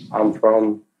 I'm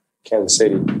from Kansas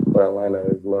City, but Atlanta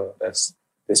is love.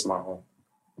 This my home.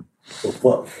 So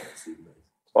fuck.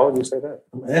 Why would you say that?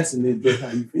 I'm asking this, that's how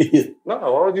you feel.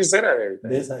 No, why would you say that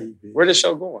everything? That's how you feel. Where's the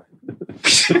show going?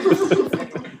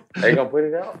 They gonna put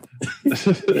it out?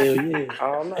 Hell yeah.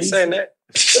 I'm not saying that.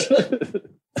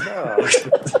 No.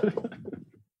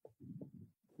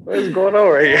 What is going on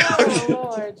right here? Oh,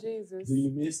 Lord Jesus. Do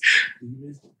you miss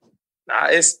Nah,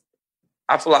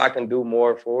 I feel like I can do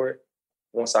more for it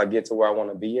once I get to where I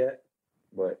want to be at,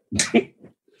 but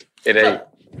it ain't.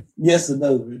 Yes or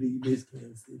no, really? You miss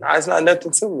Kansas City? Nah, it's not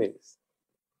nothing to me.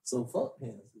 So fuck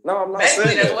Kansas City. No, I'm not Basically,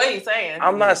 saying that's that. what he's saying.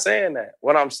 I'm not saying that.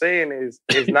 What I'm saying is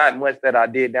it's not much that I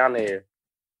did down there.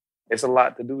 It's a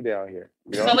lot to do down here.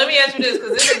 You know? So let me ask you this,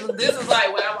 because this is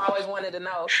like what I've always wanted to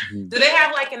know. Do they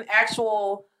have like an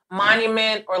actual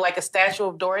monument or like a statue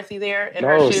of Dorothy there in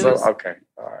her shoes? Okay,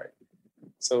 all right.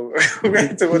 So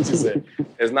back to what you said.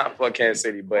 It's not for Kansas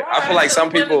City, but I feel like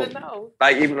some people,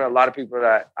 like even a lot of people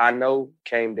that I know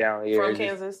came down here. From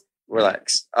Kansas?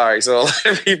 Relax. All right, so a lot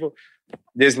of people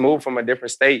just moved from a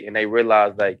different state and they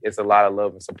realize like it's a lot of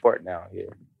love and support down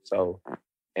here. So,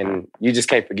 and you just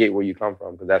can't forget where you come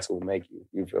from because that's what will make you.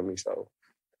 You feel me? So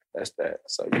that's that.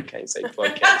 So you can't say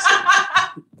fuck Kansas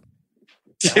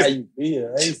City. How you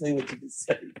feel? I ain't saying what you can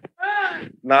say.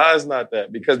 Nah, it's not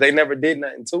that because they never did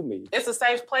nothing to me. It's a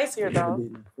safe place here, though.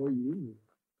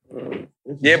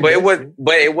 Yeah, but it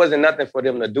wasn't nothing for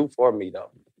them to do for me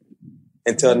though.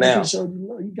 Until now.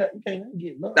 You can't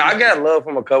get love. Now, I got love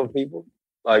from a couple people,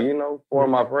 like four of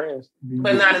my friends,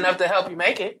 but not enough to help you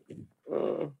make it.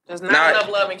 There's not enough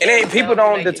love in Kansas. And then people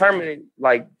don't determine it.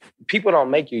 Like people don't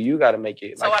make you. You got to make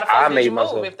it. So like why the fuck did you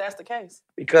move if that's the case?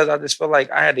 Because I just feel like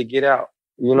I had to get out.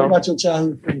 You know. What about your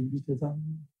childhood friends?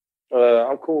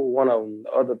 I'm cool with one of them.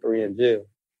 The other three in jail.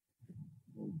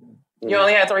 You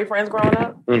only had 3 friends growing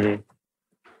up? Mm-hmm.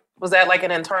 Was that like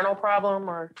an internal problem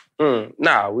or?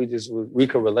 Nah, we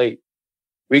could relate.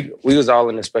 We was all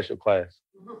in a special class.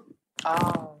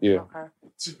 Oh, yeah. Okay.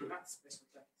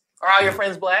 Are all your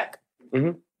friends black?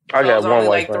 Mm-hmm. I got one only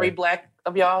white like friend. 3 black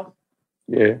of y'all?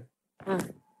 Yeah.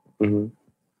 Mm. Mm-hmm.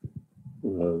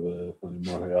 Funny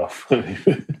Mario. y'all funny.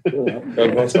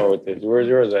 Let's go with this. Where's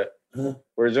yours at? Huh?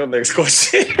 Where's your next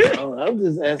question? I'm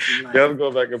just asking. Like, Y'all go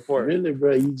back and forth. Really,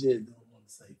 bro, you just don't want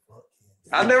to say fuck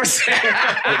him. I never said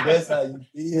That's how you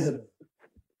feel.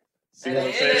 See what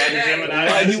I'm saying about the Gemini?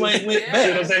 Why you ain't went back?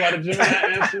 See what I'm saying about the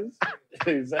Gemini answers?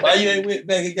 Exactly. Why you ain't went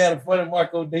back and got a funny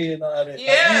Marco Day and all that?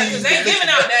 Yeah, because they giving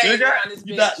out names around this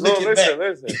You're not bitch. looking listen.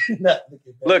 back. You're not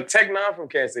looking back. Look, Tech Nine from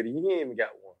Kansas City. He ain't even got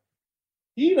one.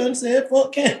 You done said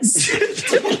fuck Kansas.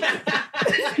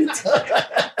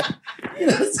 You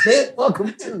done said fuck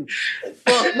him too. They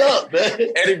fucked up, man.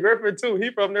 Eddie Griffin too. He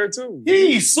from there too.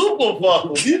 He's super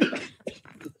fuck him.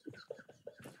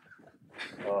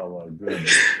 Oh, my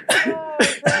goodness.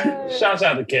 Shouts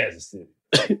out to Kansas City.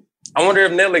 I wonder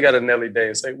if Nelly got a Nelly Day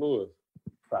in St. Louis.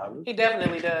 Probably. He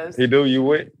definitely does. He do? You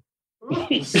went?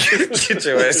 Get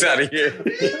your ass out of here.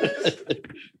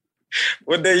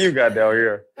 What day you got down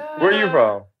here? Where you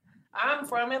from? I'm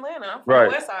from Atlanta. I'm from Right.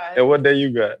 the West Side. And what day you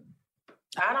got?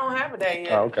 I don't have a day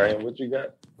yet. Oh, okay. And what you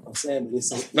got? I'm saying, but it's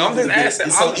so No, I'm just asking.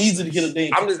 It's so easy to get a day.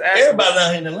 I'm just asking. Everybody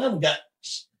down here in Atlanta got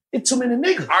it's too many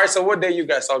niggas. All right, so what day you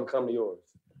got so I can come to yours?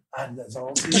 That's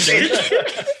all. That's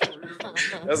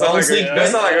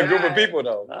not like a group of people,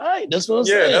 though. All right, that's what I'm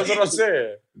saying. Yeah, that's what I'm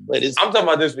saying. But I'm talking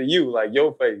about this for you, like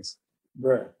your face.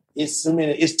 Bruh, it's too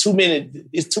many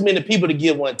people to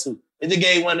give one to. They just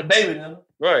gave one to baby, you know?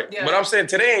 Right. Yeah. But I'm saying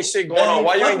today ain't shit going on.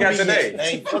 Why you ain't got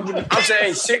today? I'm saying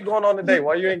ain't shit going on today.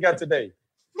 Why you ain't got today?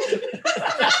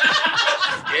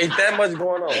 Ain't that much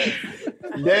going on.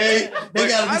 They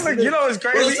got you know it's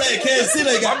crazy. What I'm saying, Kansas City,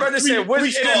 they got my brother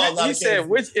said,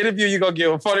 which interview you gonna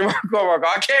give a funny Marco?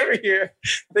 I came here.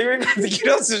 They were going to get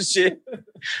us some shit.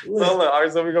 So look, all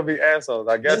right, so we're gonna be assholes.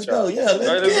 I got y'all. Yeah,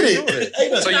 let's get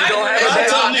it. So you don't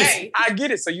have a day. I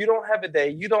get it. So you don't have a day.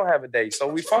 You don't have a day. So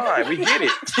we fine. We get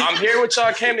it. I'm here with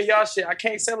y'all. Came to y'all shit. I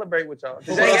can't celebrate with y'all.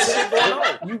 There ain't shit going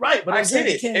on. You right, but I I'm saying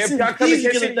get it. Kansas If y'all City, come to easy to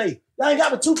Kansas get a City, day. Y'all ain't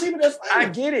got but two people that's fine. I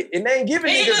get it. And they ain't giving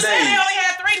And you niggas just said they days. only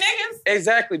had 3 niggas.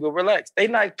 Exactly, but relax. They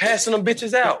not passing them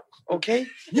bitches out. Okay?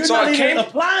 You're so not I even came.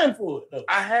 applying for it, though.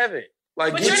 I haven't.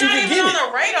 Like, But get you're you not can even get on it.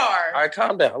 the radar. All right,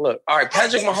 calm down. Look, all right,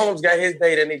 Patrick Mahomes got his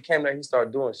day, then he came there, he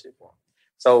started doing shit for him.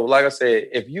 So, like I said,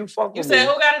 if you fuck You with said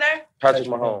me, who got it there? Patrick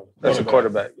Mahomes, that's a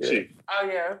quarterback. Yeah. Chief. Oh,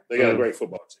 yeah. They got a great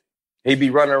football team. He be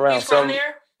running around. He's from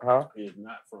there? Huh? He's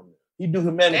not from there. He do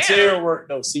humanitarian work,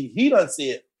 though. See, he done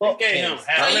said, fuck They gave him Kansas.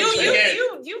 half. So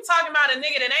you talking about a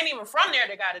nigga that ain't even from there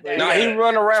that got it there? Nah, he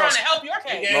run around. Trying to help your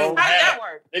case. They How gave did him that half.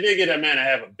 work? They did get that man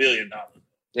 $500 million.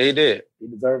 Yeah, he did. He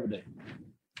deserved it.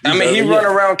 I mean, he run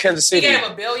around Kansas He City. gave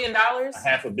 $1 billion?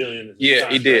 $500 million. Is his Yeah, he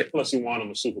contract. did. Plus, he won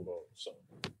him a Super Bowl. So,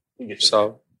 he gets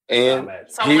So, and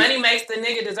So money makes the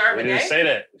nigga deserve We a didn't day? say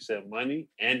that. We said money,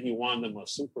 and he won them a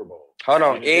Super Bowl. hold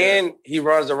on, He did. and he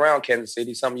runs around Kansas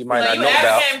City, something you might So not you know about.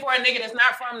 advocating for a nigga that's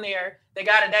not from there that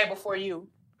got a day before you?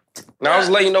 Now I was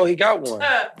letting you know he got one.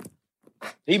 Uh,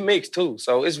 He mixed too,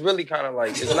 so it's really kind of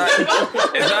like it's not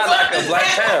like a black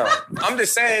town. I'm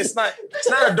just saying it's not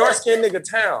a dark skinned nigga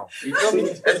town. You feel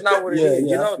me? That's not what it is.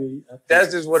 You know,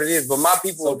 that's just what it is. But my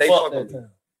people, So they fuck fuck that with me. town.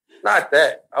 Not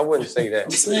that. I wouldn't say I'm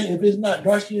that. saying, if it's not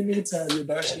dark skin nigga town, you're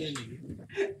dark skin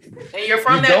nigga. and you're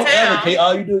from You that don't town. advocate.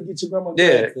 All you do is get your grandma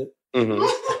Yeah. back.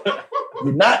 Mm-hmm.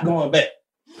 You're not going back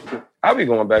I'll be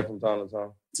going back from time to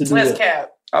time. to do Let's what?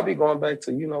 cap. I'll be going back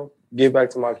to give back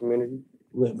to my community.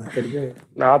 What, my Teddy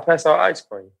Nah, I pass out ice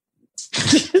cream.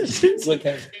 What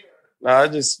kind? Nah, I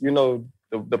just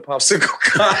the popsicle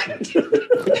kind.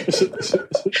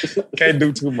 Can't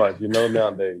do too much,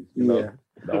 nowadays.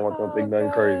 Don't want them to think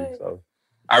nothing crazy. So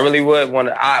I really would want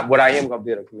to. What I am gonna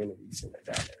build a community center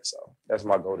down there. So that's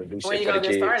my goal to do When shit you for the gonna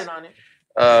get kids. started on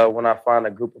it? When I find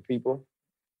a group of people,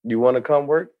 you want to come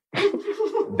work?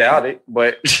 Doubt it,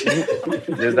 but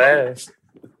just ask.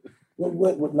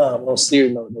 What? No, on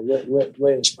serious note,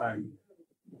 what inspired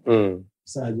you?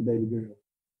 Besides your baby girl.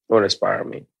 What inspired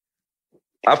me?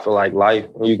 I feel like life,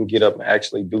 when you can get up and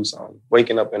actually do something.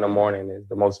 Waking up in the morning is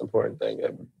the most important thing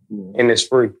ever. And it's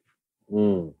free.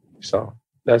 So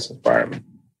that's inspired me.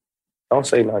 Don't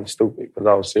say nothing stupid because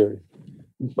I was serious.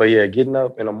 But yeah, getting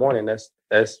up in the morning, that's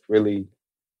really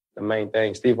the main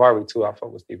thing. Steve Harvey too. I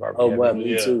fuck with Steve Harvey. Oh, well,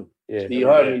 me too. Yeah. Steve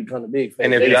Harvey become a big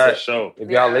fan. And if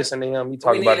y'all listen to him, he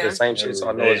talk about the same shit, so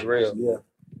I know it's real. Yeah.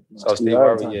 So Steve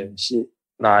Harvey, shit.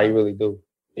 Nah, he really do.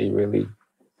 He really.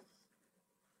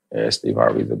 Yeah, Steve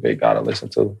Harvey's a big guy to listen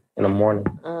to in the morning.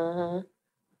 Mm-hmm.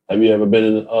 Have you ever been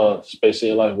in a space in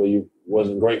your life where you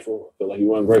wasn't grateful? Feel like you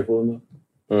weren't grateful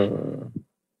enough?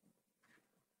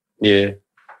 Yeah.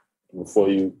 Before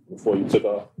you took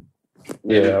off?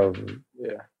 Yeah,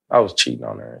 I was cheating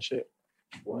on her and shit.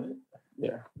 What?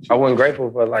 Yeah. I wasn't grateful,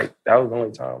 but that was the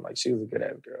only time. She was a good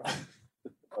ass girl.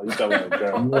 Oh, you talking about a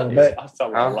girl? You want back? I was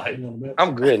talking about life.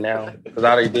 I'm good now because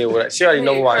I already did what she already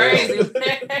know who I am.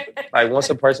 Like once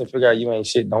a person figure out you ain't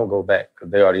shit, don't go back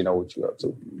because they already know what you up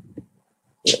to.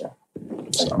 Yeah.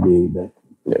 So,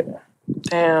 yeah.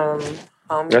 Damn.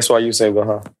 That's why you single,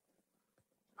 huh?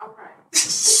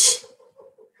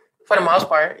 For the most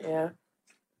part, yeah.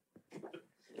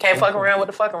 Can't fuck around with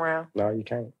the fuck around. No, you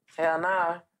can't. Hell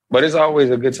nah. But it's always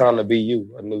a good time to be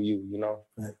you, a new you know?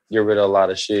 Get rid of a lot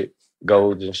of shit,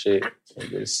 golds and shit, and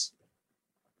just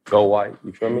go white.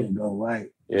 You feel me? Go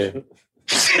white. Yeah.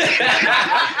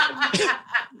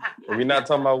 We're not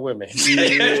talking about women.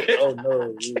 Oh,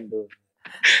 no.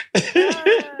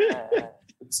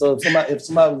 So if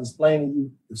somebody was explaining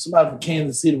you, if somebody from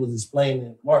Kansas City was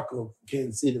explaining Marco from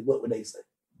Kansas City, what would they say?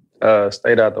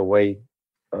 Stay out the way.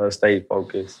 Stay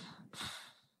focused.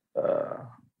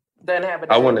 Doesn't happen.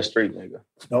 I wasn't a street nigga.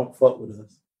 Don't fuck with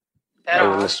us. I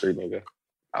wasn't a street nigga.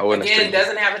 I wasn't a street nigga.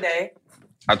 Doesn't have a day.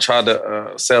 I tried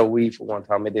to sell weed for one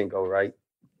time. It didn't go right.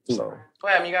 So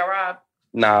What happened? You got robbed?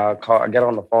 Nah, I got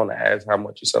on the phone and asked how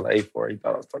much you sell an A for. He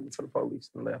thought I was talking to the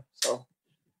police and left. So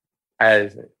I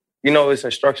asked it. You know, it's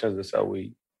instructions to sell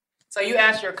weed. So you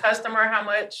asked your customer how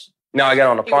much? No, I got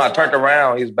on the phone. I turned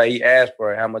around. He asked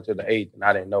for how much of the eighth, and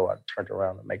I didn't know. I turned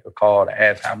around to make a call to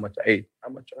ask how much the eighth, how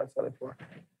much should I sell it for?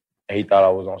 And he thought I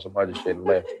was on some other shit and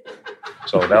left.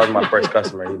 So that was my first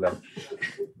customer. He left.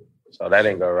 So that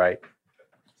didn't go right.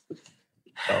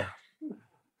 So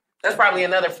that's probably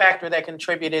another factor that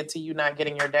contributed to you not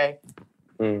getting your day.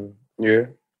 Yeah.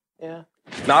 Yeah.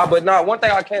 Nah, one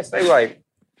thing I can't say, like,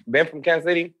 being from Kansas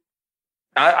City,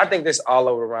 I think this all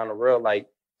over around the world. Like,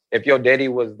 if your daddy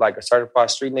was like a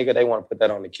certified street nigga, they want to put that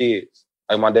on the kids.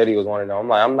 Like, my daddy was one of them. I'm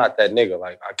like, I'm not that nigga.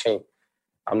 Like, I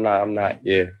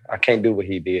can't do what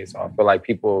he did. So I feel like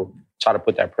people try to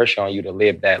put that pressure on you to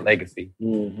live that legacy.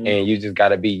 Mm-hmm. And you just got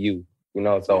to be you, you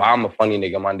know? So I'm a funny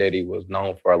nigga. My daddy was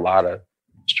known for a lot of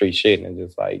street shit and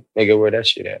just like, nigga, where that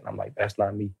shit at? And I'm like, that's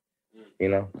not me, you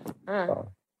know? So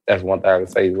that's one thing I would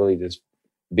say is really just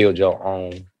build your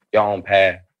own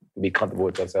path. Be comfortable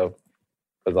with yourself.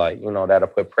 Because, like, you know, that'll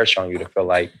put pressure on you to feel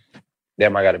like,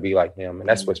 damn, I got to be like him. And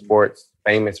that's with sports,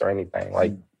 famous or anything.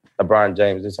 Like, LeBron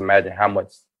James, just imagine how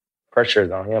much pressure is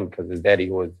on him because his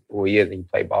daddy was who he is and he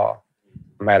played ball.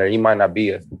 No matter, he might not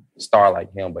be a star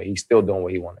like him, but he's still doing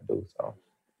what he want to do. So,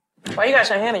 why you got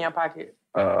your hand in your pocket?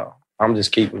 I'm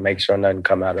just making sure nothing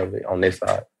come out of it on this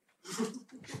side.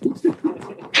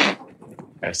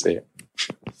 That's it.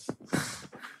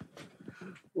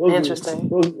 Interesting.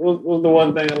 What's the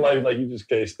one thing in life like you just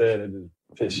can't stand and just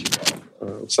piss you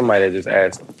off? Somebody that just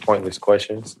asks pointless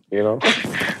questions, you know?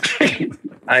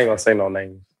 I ain't gonna say no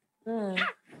names.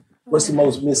 What's the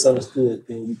most misunderstood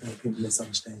thing you think people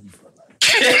misunderstand you for?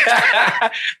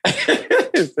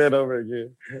 Say that over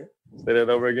again. Say that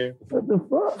over again. What the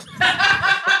fuck?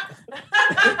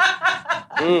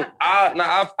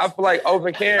 I feel like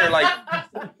over caring. Like,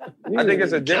 I think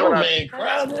it's a Gemini.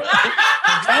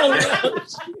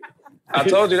 I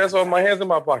told you that's why my hands in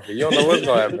my pocket. You don't know what's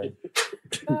gonna happen.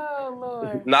 Oh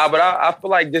Lord. Nah, but I feel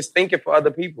like just thinking for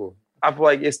other people. I feel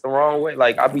like it's the wrong way.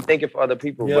 Like I be thinking for other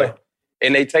people,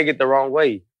 and they take it the wrong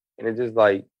way, and it's just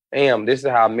like, damn, this is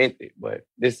how I meant it, but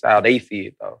this is how they see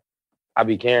it though. I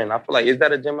be caring. I feel like, is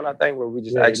that a Gemini thing where we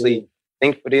just actually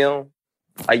think for them,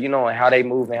 like, you know, and how they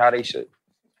move and how they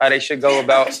should go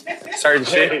about certain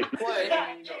shit.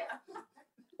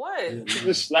 What?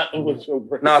 Just slap them with your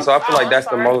brain. No, so I feel like that's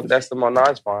the most. No,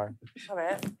 it's fine.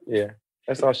 Okay. Yeah,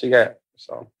 that's all she got.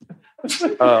 So.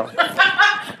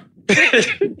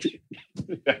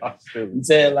 You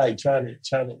saying like trying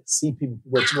to see people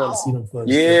what you want to see them for?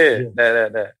 Yeah,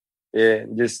 that. Yeah,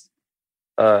 just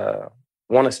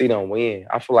want to see them win.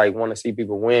 I feel like want to see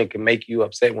people win can make you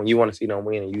upset when you want to see them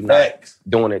win and you're not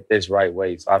doing it this right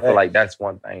way. So I feel like that's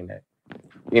one thing that,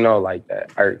 you know, like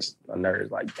that hurts the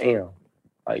nerves. Like, damn,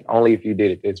 like only if you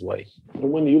did it this way. And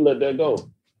when do you let that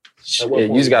go? Yeah,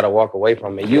 you just got to walk away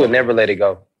from it. You would never let it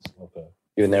go. Okay.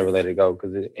 You would never let it go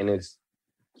because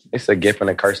it's a gift and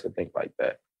a curse to think like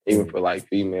that. Even for like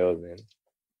females and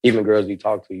even girls you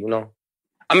talk to, you know?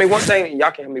 I mean, one thing,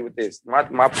 y'all can help me with this. My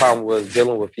problem was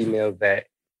dealing with females that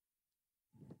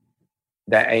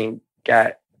ain't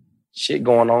got shit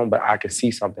going on, but I could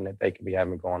see something that they could be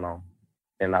having going on.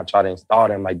 And I try to install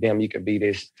them like, damn, you could be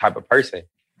this type of person.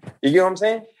 You get what I'm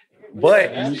saying?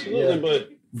 But,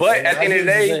 absolutely, but at the end of the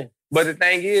day, but the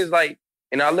thing is like,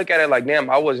 and I look at it like, damn,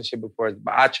 I wasn't shit before,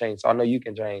 but I changed, so I know you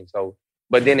can change. So,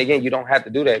 but then again, you don't have to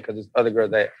do that because there's other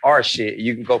girls that are shit.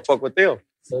 You can go fuck with them.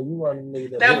 So you want a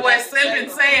nigga that boy Simpin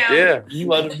Sam. Yeah. You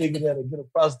want a nigga that'll get a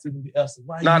prostitute and be asked,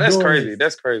 why you that's doing crazy. this?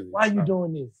 That's crazy. Why you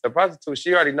doing this? The prostitute,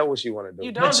 she already know what she want to do.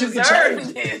 You don't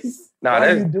deserve this. This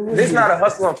is not a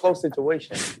hustle and flow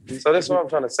situation. So that's what I'm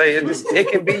trying to say.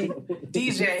 It can be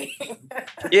DJ.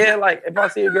 Yeah, like if I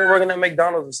see a girl working at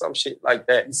McDonald's or some shit like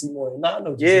that. You see more than I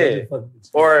know. Yeah.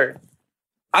 Or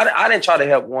I didn't try to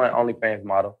help one OnlyFans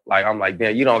model. Like I'm like,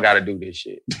 damn, you don't got to do this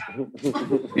shit.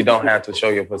 You don't have to show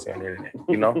your pussy on the internet.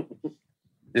 You know.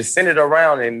 Just send it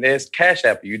around and there's Cash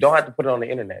App. You don't have to put it on the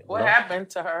internet. What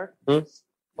happened to her?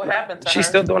 What happened to her? She's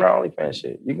still doing her OnlyFans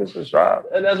shit. You can subscribe.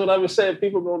 And that's what I was saying.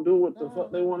 People gonna do what the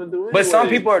fuck they want to do anyway. But some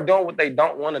people are doing what they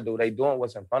don't want to do. They doing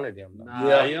what's in front of them.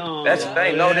 That's the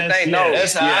thing. No, the thing. No,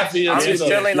 that's how I feel. I'm just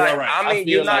telling, like, right. I mean,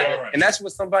 you're not, and that's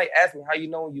what somebody asked me. How you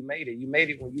know when you made it? You made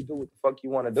it when you do what the fuck you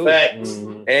want to do. Facts.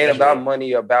 It ain't about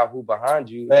money, about who behind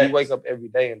you. Facts. You wake up every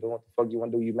day and do what the fuck you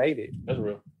want to do. You made it. That's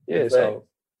real. Yeah, so.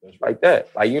 Like that.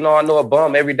 Like, I know a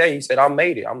bum every day. He said, I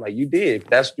made it. I'm like, you did. If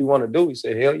that's what you want to do. He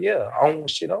said, hell yeah. I don't want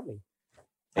shit on me.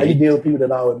 How you deal with people that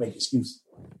always make excuses?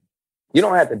 You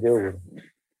don't have to deal with them.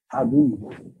 How do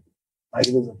you? Like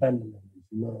it was a family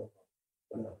member.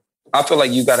 I feel like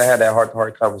you got to have that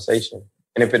heart-to-heart conversation.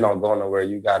 And if it don't go nowhere,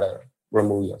 you got to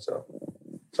remove yourself.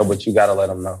 But you got to let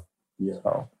them know. Yeah.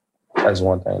 So that's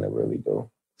one thing to really do.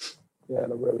 Yeah,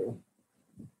 to really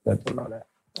let them know that.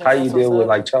 How you deal with,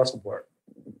 like, child support?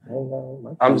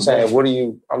 I'm just saying,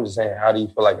 how do you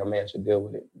feel like a man should deal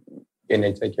with it? And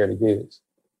they take care of the kids.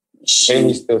 And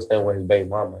he's still staying with his baby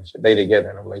mama. They together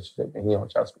in a relationship and he on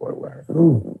child support with her.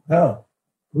 Ooh, how?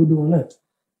 Who doing that?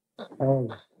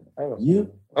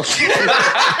 You?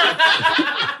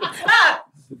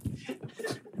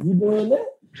 You doing that?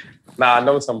 Nah, I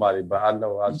know somebody, but I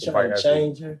know I should probably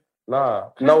change her. Nah,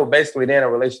 no, basically they're in a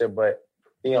relationship, but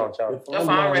he on child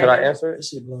support. Should I answer it? This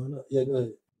shit blowing up. Yeah, go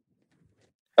ahead.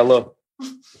 Hello.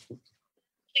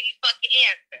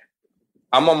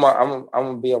 I'm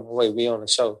gonna be on my way. We on the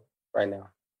show right now.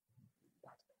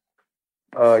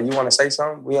 You want to say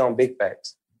something? We on Big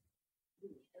Facts.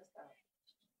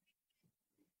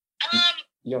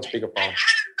 You on speakerphone. I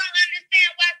don't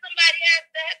understand why somebody has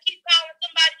to keep calling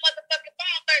somebody's motherfucking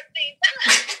phone 13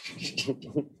 times.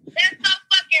 That's so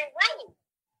fucking rude.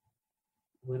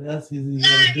 What else is he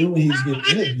gonna do when he's getting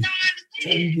interviewed?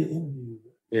 How you get interviewed?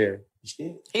 Yeah.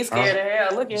 He's scared of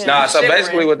hell. Look at him. Nah, so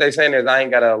basically what they saying is I ain't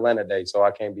got an Atlanta day, so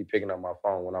I can't be picking up my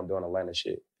phone when I'm doing Atlanta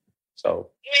shit. So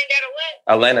you ain't got a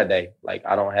what? Atlanta day. Like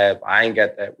I ain't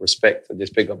got that respect to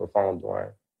just pick up a phone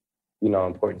during,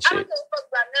 important shit. I don't give a fuck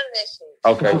about none of that shit.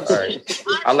 Okay, all right.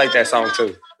 I like that song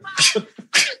too.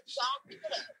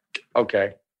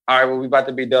 Okay. All right, well, we about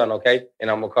to be done, okay?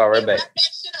 And I'm gonna call right back. Wrap that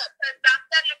shit up, because about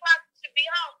 7 o'clock you should be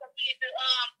home, because we need to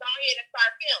go ahead and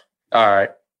start filming. All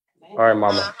right. All right,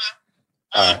 mama.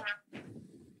 All right.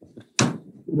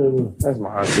 That's my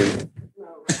auntie.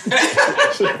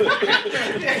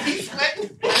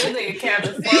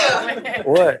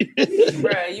 What?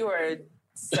 Bruh, you are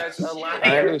such a liar. I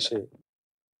ain't do shit.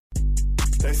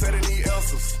 They say they need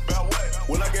answers. About what?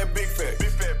 When I get big fat.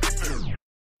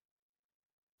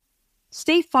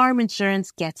 State Farm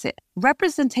Insurance gets it.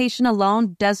 Representation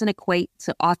alone doesn't equate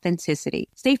to authenticity.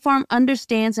 State Farm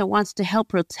understands and wants to help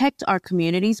protect our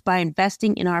communities by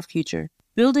investing in our future,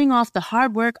 building off the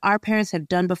hard work our parents have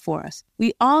done before us.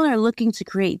 We all are looking to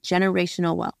create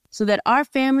generational wealth so that our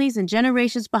families and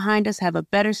generations behind us have a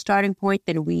better starting point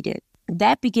than we did.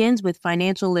 That begins with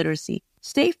financial literacy.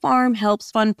 State Farm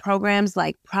helps fund programs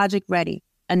like Project Ready,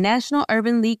 a National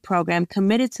Urban League program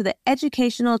committed to the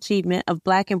educational achievement of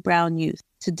Black and Brown youth.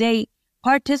 To date,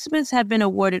 participants have been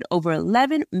awarded over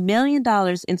 $11 million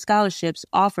in scholarships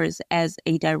offers as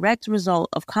a direct result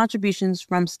of contributions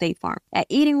from State Farm. At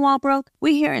Eating While Broke,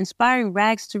 we hear inspiring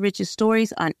rags to riches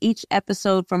stories on each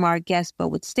episode from our guests, but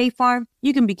with State Farm,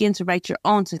 you can begin to write your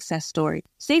own success story.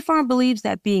 State Farm believes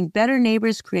that being better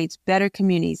neighbors creates better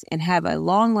communities and have a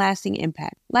long-lasting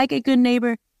impact. Like a good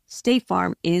neighbor, State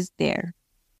Farm is there.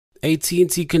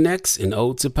 AT&T connects an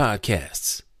ode to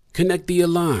podcasts. Connect the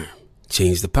alarm.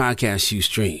 Change the podcast you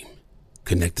stream.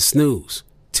 Connect the snooze.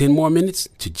 10 more minutes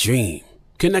to dream.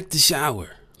 Connect the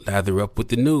shower. Lather up with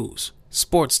the news,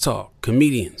 sports talk,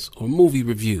 comedians, or movie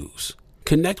reviews.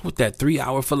 Connect with that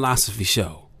 3-hour philosophy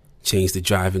show. Change the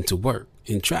drive into work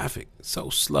in traffic so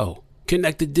slow.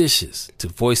 Connect the dishes to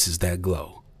voices that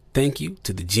glow. Thank you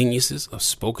to the geniuses of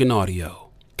spoken audio.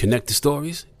 Connect the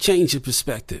stories. Change your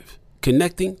perspective.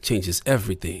 Connecting changes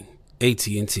everything.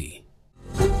 AT&T.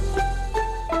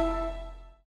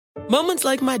 Moments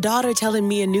like my daughter telling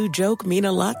me a new joke mean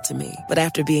a lot to me. But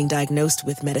after being diagnosed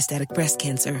with metastatic breast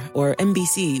cancer, or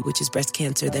MBC, which is breast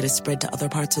cancer that is spread to other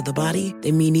parts of the body,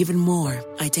 they mean even more.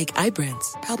 I take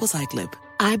Ibrance, palbociclib.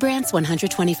 Ibrance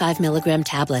 125 milligram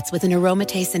tablets with an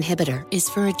aromatase inhibitor is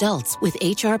for adults with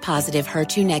HR-positive,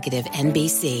 HER2-negative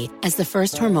MBC as the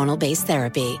first hormonal-based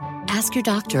therapy. Ask your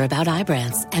doctor about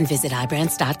Ibrance and visit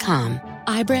Ibrance.com.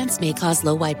 Ibrance may cause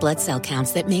low white blood cell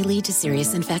counts that may lead to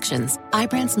serious infections.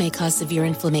 Ibrance may cause severe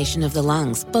inflammation of the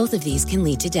lungs. Both of these can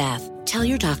lead to death. Tell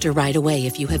your doctor right away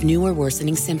if you have new or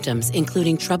worsening symptoms,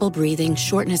 including trouble breathing,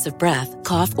 shortness of breath,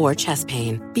 cough, or chest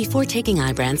pain. Before taking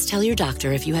Ibrance, tell your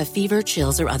doctor if you have fever,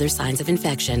 chills, or other signs of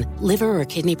infection, liver or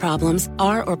kidney problems,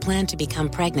 are or plan to become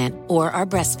pregnant, or are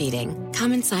breastfeeding.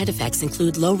 Common side effects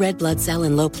include low red blood cell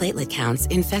and low platelet counts,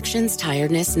 infections,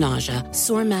 tiredness, nausea,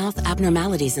 sore mouth,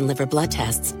 abnormalities in liver blood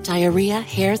tests, diarrhea,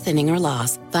 hair thinning or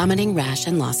loss, vomiting, rash,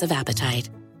 and loss of appetite.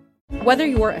 Whether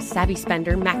you're a savvy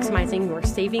spender maximizing your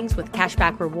savings with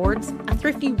cashback rewards, a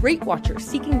thrifty rate watcher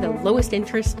seeking the lowest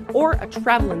interest, or a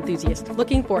travel enthusiast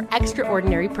looking for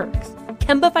extraordinary perks,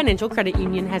 Kemba Financial Credit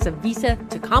Union has a visa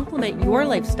to complement your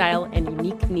lifestyle and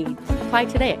unique needs. Apply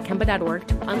today at Kemba.org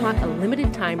to unlock a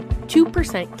limited time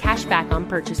 2% cash back on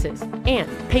purchases and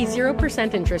pay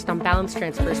 0% interest on balance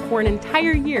transfers for an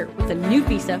entire year with a new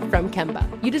visa from Kemba.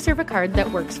 You deserve a card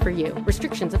that works for you.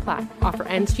 Restrictions apply. Offer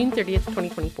ends June 30th,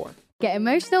 2024. Get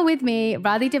emotional with me,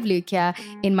 Radhi Devlukia,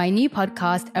 in my new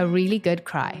podcast, A Really Good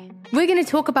Cry. We're going to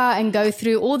talk about and go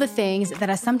through all the things that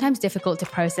are sometimes difficult to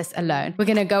process alone. We're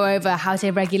going to go over how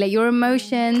to regulate your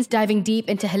emotions, diving deep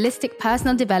into holistic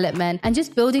personal development, and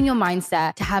just building your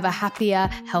mindset to have a happier,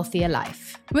 healthier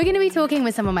life. We're going to be talking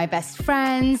with some of my best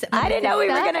friends. I didn't know we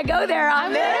were going to go there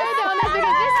on this.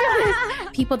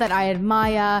 People that I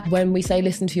admire. When we say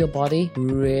listen to your body,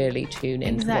 really tune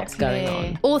into what's going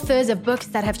on. Authors of books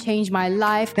that have changed my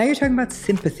life. Now you're talking about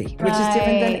sympathy, which is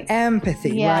different than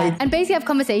empathy, right? And basically have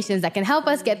conversations that can help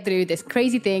us get through this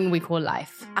crazy thing we call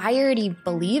life. I already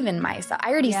believe in myself. I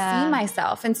already see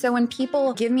myself. And so when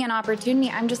people give me an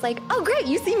opportunity, I'm just like, oh, great,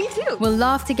 you see me too. We'll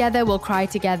laugh together, we'll cry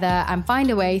together, and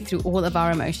find a way through all of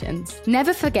our emotions.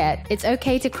 Never forget, it's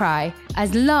okay to cry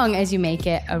as long as you make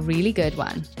it a really good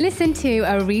one. Listen to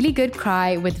A Really Good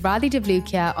Cry with Radhi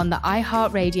Devlukia on the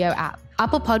iHeartRadio app,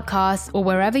 Apple Podcasts, or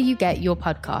wherever you get your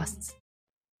podcasts.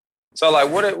 So,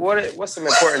 like, what's some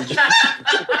important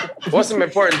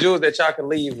jewels that y'all can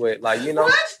leave with? Like, you know,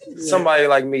 somebody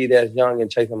like me that's young and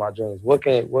chasing my dreams. What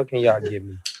can y'all give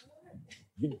me?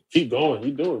 You keep going.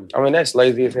 You doing it. I mean, that's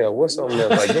lazy as hell. What's something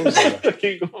else? Like, give me something.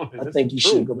 Keep going. I think you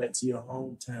should go back to your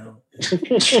hometown.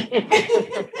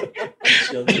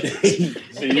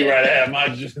 So you rather have my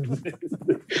juice.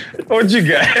 What you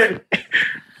got?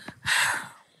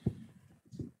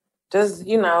 Just,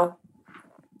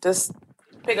 just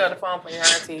pick up the phone for your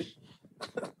auntie.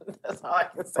 That's all I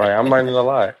can say. Right, I'm not even gonna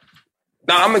lie.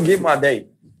 No, I'm gonna get my date.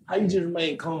 How you just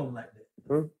remain calm like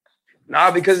that?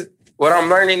 Nah, because what I'm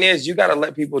learning is you gotta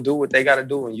let people do what they gotta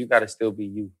do, and you gotta still be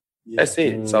you. Yeah. That's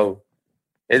it. Mm-hmm. So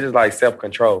it's just like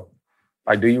self-control.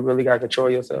 Like, do you really gotta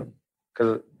control yourself?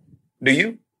 Because do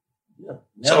you? Yeah.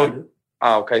 So, I do.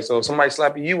 Okay. So if somebody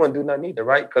slap you, you wouldn't do nothing either,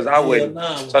 right? Because I wouldn't.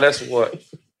 Nah, so that's what.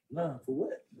 Nah, for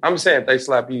what? I'm saying if they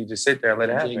slap you, just sit there and let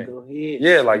it happen. Go ahead.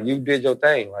 Yeah, like you did your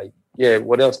thing. Like, yeah,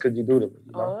 what else could you do to me?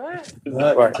 You know?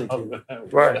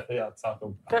 Right.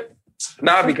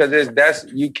 Nah, because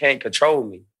you can't control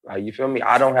me. Like, you feel me?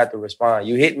 I don't have to respond.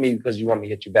 You hit me because you want me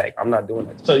to hit you back. I'm not doing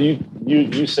that. So you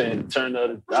saying turn the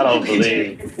other? I don't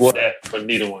believe that for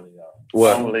neither one of y'all.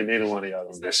 What? I don't believe neither one of y'all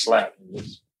gonna get slapped and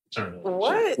just turn the other.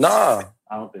 What? Nah.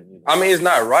 I don't think either. I mean, it's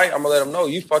not right. I'm gonna let them know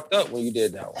you fucked up when you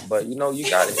did that one. But you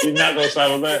got it. You're not gonna slap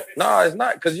them back? No, it's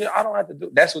not. Because I don't have to do.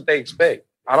 That's what they expect.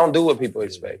 I don't do what people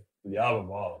expect. Y'all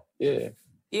involved. Yeah.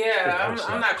 Yeah,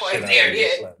 I'm not quite there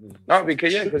yet. No,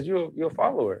 because you're a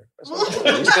follower. That's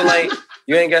what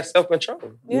you ain't got self-control.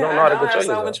 You don't know how to control yourself.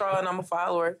 Self-control, and I'm a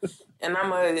follower, and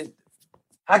I'm a.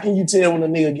 How can you tell when a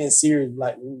nigga gets serious?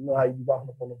 Like, you know how you walking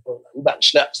up on the floor, like, we about to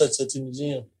slap such in the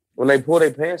gym. When they pull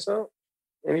their pants up,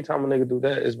 anytime a nigga do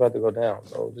that, it's about to go down.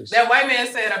 So just that white man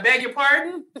said, "I beg your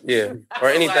pardon." Yeah, or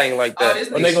anything like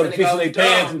that. Or they go to fix their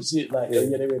pants and shit. Like, yeah,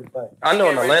 they ready to fight. I know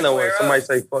in Atlanta when somebody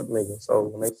say "fuck nigga," so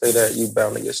when they say that, you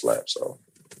bound to get slapped. So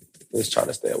just try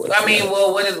to stay away. I mean,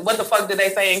 well, what the fuck did they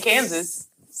say in Kansas?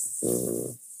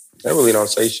 They really don't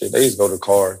say shit. They just go to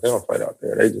cars. They don't fight out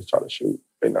there. They just try to shoot.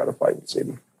 They're not a fighting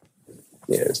city.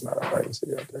 Yeah, it's not a fighting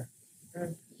city out there.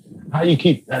 How you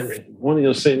keep one of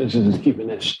your signatures is keeping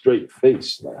that straight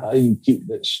face. Like how you keep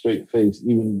that straight face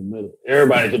even in the middle?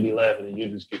 Everybody could be laughing and you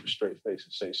just keep a straight face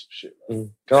and say some shit.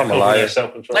 Cause I'm a liar.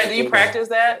 Like, do you practice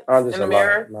that in the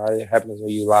mirror? No, it happens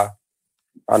when you lie.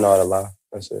 I know how to lie.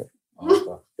 That's it.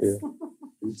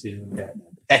 Yeah.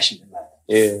 Passionate lie.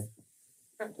 Yeah.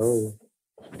 Oh,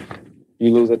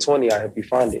 you lose a 20, I help you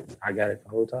find it. I got it the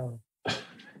whole time.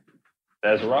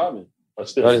 That's robbing.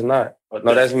 No, it's not.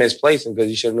 No, that's misplacing because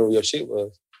you should have known where your shit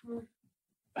was.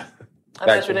 I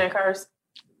thought you didn't curse.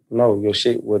 No, your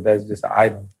shit was, that's just an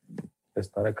item. That's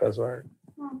not a cuss word.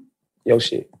 Your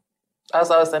shit. Oh,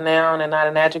 so it's a noun and not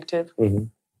an adjective? Mm-hmm.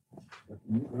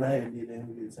 Ryan did that.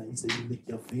 He said you lick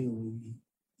your finger when you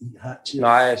eat hot chips. No,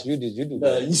 I asked you, did you do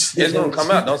that? It's going to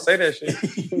come out. Don't say that shit.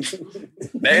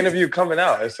 The interview coming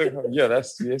out.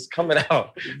 It's coming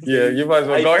out. Yeah, you might as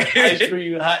well go ahead. Ice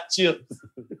cream and hot chips.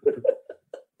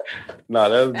 Nah,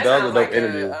 that was a dope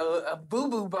interview. A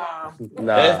boo-boo bomb.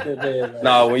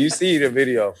 Nah, when you see the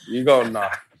video, you go, nah.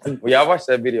 When y'all watch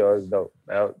that video, it's dope.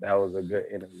 That was a good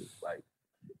interview. Like,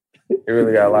 he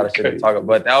really got a lot of shit to talk about.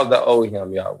 But that was the old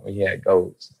him, y'all, when he had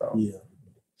goals. So. Yeah.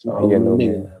 So he knew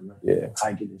me. Yeah.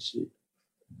 Hiking and shit.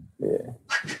 Yeah.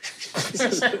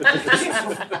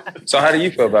 So how do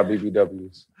you feel about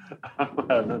BBWs? I don't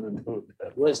have nothing to do with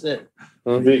that. What's that?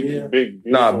 Big.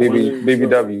 Nah,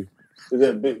 BBW. Is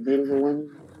that big, beautiful women?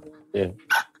 Yeah.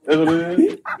 That's what it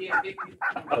is?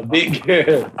 A big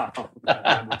girl.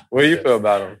 What do you feel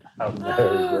about them?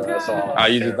 That's all.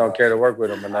 You just don't care to work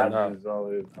with them or nothing. I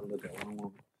look at one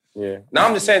woman. Yeah. No,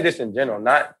 I'm just saying this in general,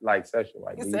 not like sexual.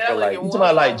 Like, you feel like you talking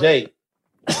about like Jay.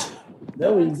 That's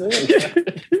what he's saying.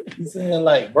 He's saying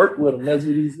like work with him. That's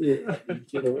what he said.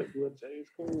 Jay's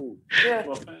cool. Yeah.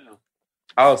 My fam.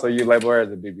 Oh, so you label her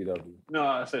as a BBW? No,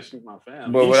 I said she's my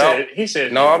fam. But he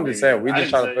said no, I'm just saying, we just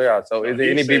trying to figure out. So is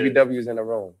there any BBWs in the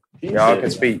room? Y'all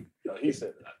can speak. No, he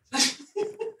said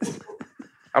that.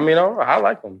 I mean, I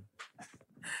like them.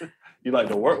 You like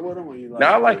to work with them? Or you like no,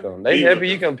 I like them. They heavy.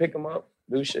 You can pick them up,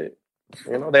 do shit.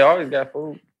 You know, they always got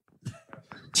food.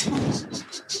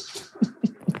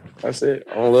 That's it.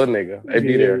 I'm a little nigga. They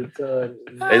be there.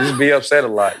 They just be upset a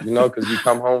lot, you know, because you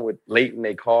come home with late in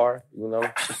their car, you know.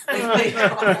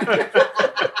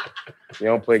 You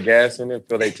don't put gas in it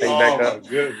until they take back up.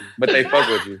 But they fuck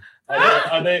with you.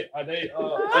 Are they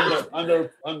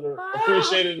under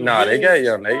appreciated? Nah, they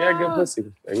got good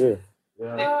pussy. They good.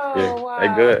 Yeah, wow. They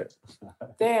good.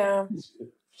 Damn.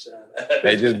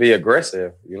 They just be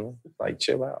aggressive, you know, like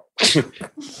chill out,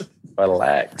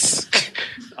 relax.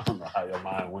 I don't know how your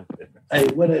mind went there. Hey,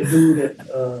 what that dude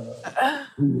that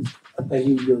who I think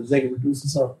he was the executive producer or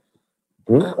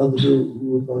something. Other dude who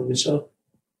was on your show.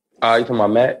 You talking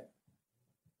about Matt?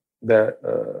 The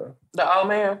old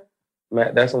man.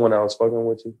 Matt, that's the one that was fucking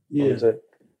with you. Yeah.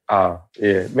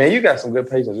 Yeah. Man, you got some good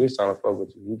patience. We was trying to fuck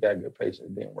with you. You got good patience.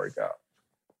 It didn't work out.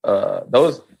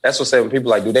 That's what saying when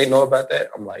people like, do they know about that?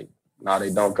 I'm like, nah,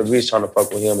 they don't, because we was trying to fuck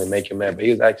with him and make him mad, but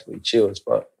he was actually chill as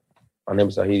fuck on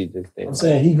him, so he just didn't. I'm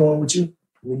saying he going with you.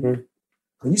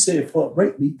 Mm-hmm. You said fuck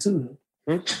breakbeat too.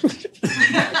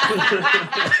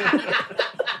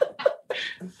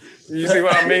 You see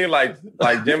what I mean? Like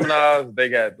Gemini's, they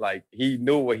got like, he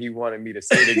knew what he wanted me to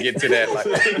say to get to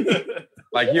that.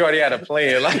 Like he already had a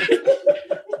plan. Like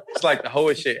it's like the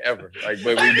wholest shit ever. Like,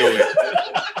 but we do it.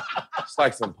 It's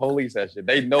like some police that shit.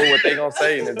 They know what they gonna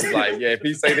say, and it's just like, yeah, if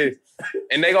he say this,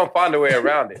 and they gonna find a way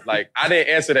around it. Like, I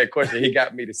didn't answer that question. He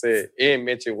got me to say it. He didn't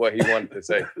mention what he wanted to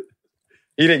say.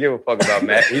 He didn't give a fuck about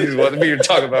Matt. He just wanted me to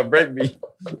talk about breakbeat.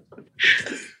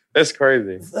 That's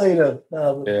crazy. Yeah.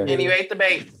 And you ate the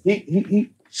bait.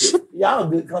 Y'all a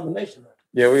good combination.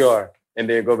 Yeah, we are. And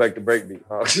then go back to breakbeat.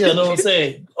 Huh? Yeah, know what I'm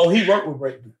saying? Oh, he worked with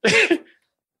breakbeat.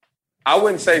 I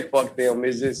wouldn't say fuck them.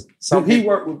 It's just some he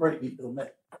worked with breakbeat though,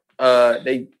 Matt.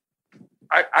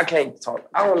 I can't talk.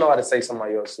 I don't know how to say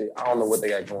somebody else shit. I don't know what they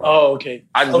got going on. Oh, okay.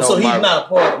 So he's not a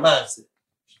part of the mindset.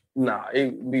 Nah,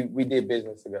 we did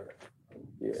business together.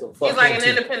 Yeah. So he's like an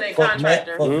independent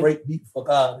contractor. Fuck breakbeat, fuck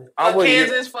all of it. Fuck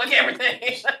Kansas, fuck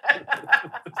everything.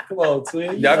 Come on,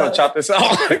 twin. Y'all gonna chop this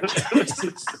out?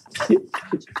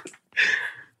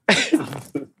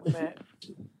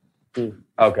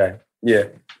 Okay. Yeah.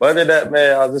 But other than that,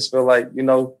 man, I just feel like, you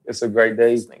know, it's a great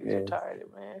day.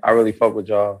 Retarded, man. I really fuck with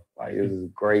y'all. Like, it was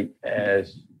great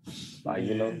ass. Like,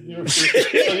 you know. You're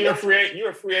a free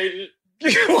agent.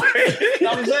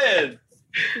 I'm saying.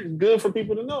 It's good for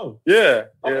people to know. Yeah.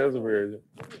 Yeah, that's a weird.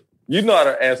 You know how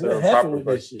to answer a proper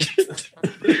question.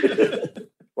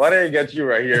 Why they ain't got you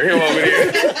right here? Him over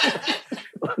here.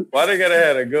 Why they gotta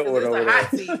have a good one over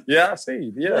there? Yeah, I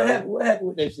see. Yeah. What happened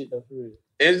with that shit though, for real?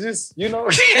 It's just, you know.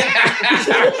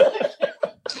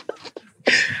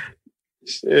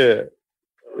 Shit.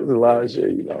 There's a lot of shit,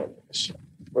 you know.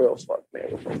 Real fuck,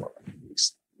 man.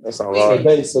 That's all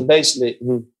right. So basically,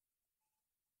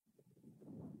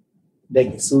 they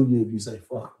can sue you if you say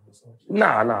fuck.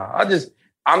 Nah.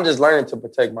 I'm just learning to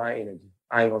protect my energy.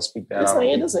 I ain't gonna speak that out.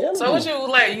 So what you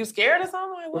like? You scared or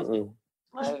something?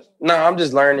 No, I'm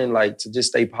just learning like to just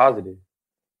stay positive.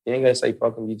 You ain't gonna say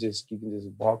fuck them. You can just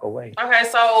walk away. Okay,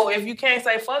 so if you can't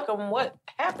say fuck them, what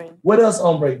happened? What else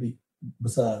on Breakbeat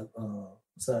besides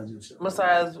your show?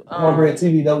 Besides on Break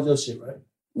TV, that was your shit, right?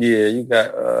 Yeah, you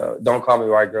got Don't Call Me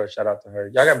White Girl. Shout out to her.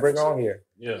 Y'all got Brick on here.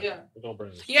 Yeah. We're gonna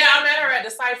bring it. Yeah, I met her at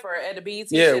the Cypher at the BET.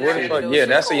 Yeah, what the fuck? Yeah,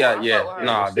 that's a y'all. Yeah,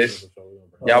 nah, this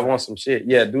y'all want some shit.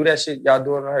 Yeah, do that shit y'all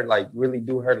doing to her. Like, really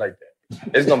do her like that.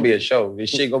 It's gonna be a show. This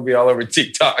shit gonna be all over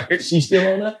TikTok. She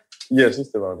still on that? Yeah, she's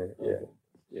still on there. Yeah.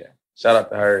 Shout out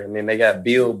to her. And then they got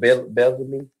Bill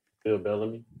Bellamy. Bill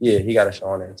Bellamy? Yeah, he got a show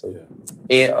on there too.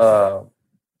 Yeah. And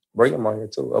bring him on here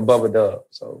too. Above a Dub.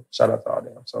 So shout out to all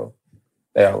them. So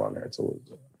they all on there too.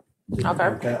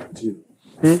 Okay.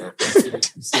 You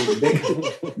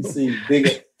see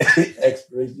bigger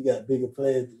exploration. You got bigger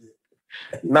plans.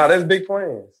 Nah, that's big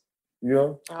plans. You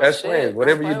know, that's plans.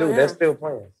 Whatever you do, that's still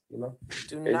plans. You know,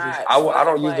 I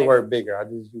don't use the word bigger. I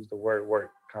just use the word work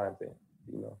kind of thing.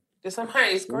 You know. Did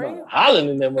somebody scream? Hollering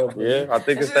in that motherfucker. Yeah, I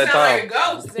think it's that time. Like a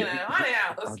ghost in a honey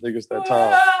house. I think it's that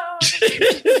time.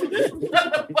 What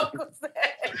the fuck was that?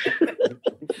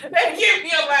 They get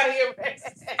me up out of here, man.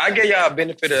 I gave y'all a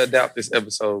benefit of the doubt this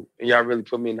episode, and y'all really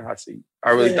put me in the hot seat.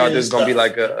 I really thought this was gonna be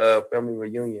like a family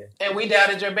reunion. And we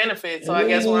doubted your benefit, so I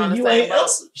guess we're on the same boat.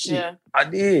 Yeah, I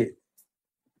did.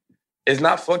 It's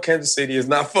not fuck Kansas City. It's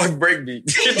not fuck Breakbeat.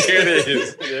 There it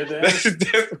is. That's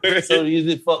what it is. So you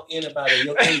just fuck anybody.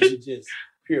 Your age is just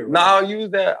pure. No, I don't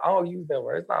use that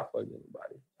word. It's not fuck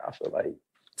anybody. I feel like.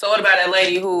 So what about that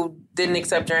lady who didn't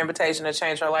accept your invitation to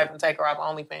change her life and take her off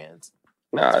OnlyFans?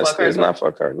 Nah, it's not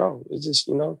fuck her. No, it's just,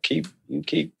 you know, keep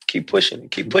pushing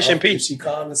it. Keep pushing people. If she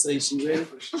call and say she ready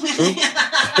for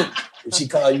if she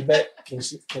call you back, can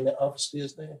the offer still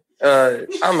stand?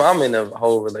 I'm in a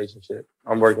whole relationship.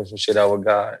 I'm working some shit out with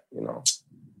God, you know.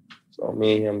 So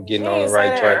me and him getting on the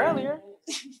right track. Earlier.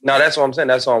 No, that's what I'm saying.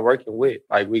 That's what I'm working with.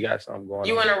 Like, we got something going on.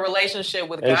 You in a relationship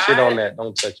with Ain't God? Shit on that.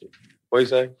 Don't touch it. What you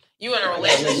say? You in a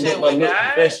relationship with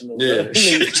God? Yeah.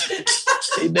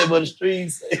 Ain't that but the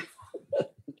streets.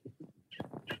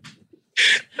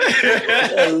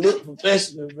 I look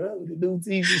professional, bro. With the new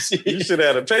TV shit. You should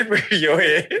have had a paper in your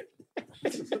head.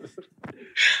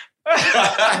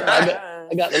 I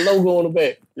got the logo on the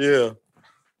back. Yeah.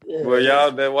 Well,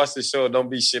 y'all that watch the show, don't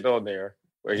be shit on there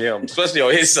with him, especially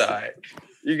on his side.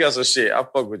 You got some shit. I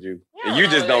fuck with you. And you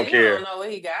just don't care. You don't know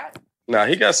what he got. Nah,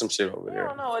 he got some shit over there. I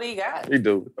don't know what he got. He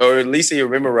do. Or at least he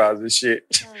memorizes shit.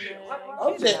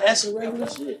 I'm just asking regular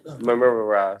shit.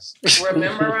 Memorize.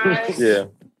 Rememberize? Yeah.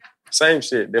 Same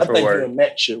shit, different word. I think you and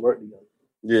Matt should work together.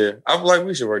 Yeah. I feel like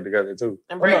we should work together too.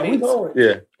 And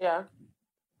Breakbeats. Yeah.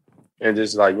 And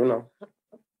just like, you know,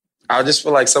 I just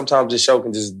feel like sometimes this show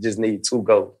can just need two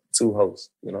hosts,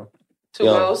 you know. Two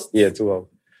hosts? Yeah, two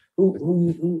hosts.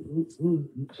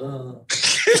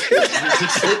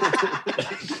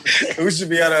 Who should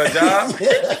be out of a job?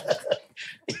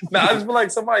 Nah, I just feel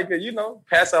like somebody could, you know,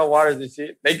 pass out waters and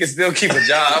shit. They can still keep a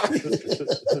job.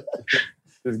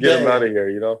 Just get them out of here,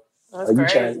 you know. You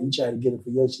trying to get it for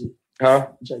your shit? Huh?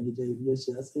 You trying to get it for your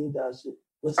shit? I seen that shit.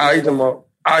 I eat them up.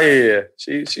 Oh yeah.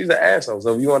 She's an asshole.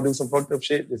 So if you want to do some fucked up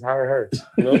shit, just hire her.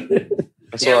 You know?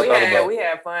 That's what I thought about. We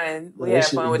had fun. We had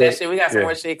fun with that shit. We got some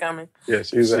more shit coming. Yeah,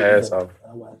 she's an asshole.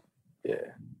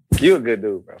 Yeah. You a good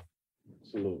dude, bro.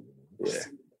 Absolutely. Yeah.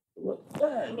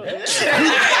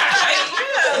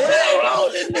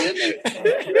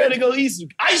 Ready to go eat some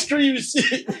ice cream and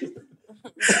shit. He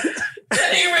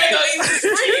ready to go eat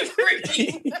some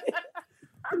cream.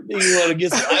 You want to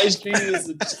get some ice cream and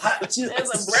some hot chips and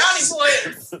some brownie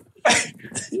points.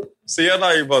 See, I know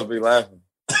you're supposed to be laughing.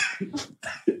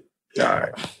 All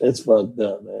right. That's fucked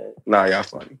up, man. Nah, y'all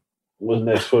funny. What's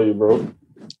next for you, bro?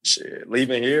 Shit,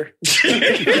 leaving here.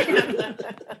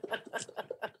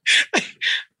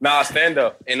 Nah, stand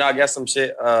up. And I got some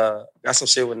shit. Got some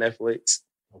shit with Netflix.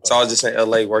 Okay. So I was just in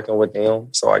LA working with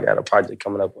them. So I got a project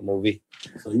coming up, a movie.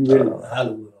 So you ready for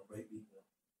Hollywood, baby?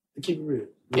 Keep it real.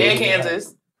 Yeah,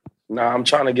 Kansas. Nah, I'm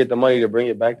trying to get the money to bring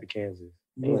it back to Kansas.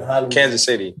 Kansas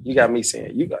City. You got me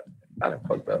saying I done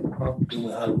fucked up. Huh?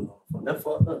 That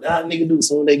fucked up. That nigga do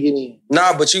soon they get in.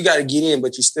 Nah, but you gotta get in,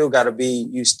 but you still gotta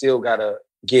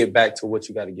get back to what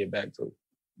you gotta get back to.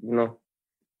 You know?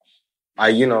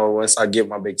 Once I get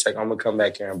my big check, I'm gonna come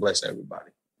back here and bless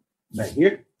everybody. Back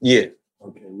here? Yeah.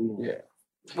 Okay. Yeah.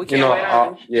 We can't wait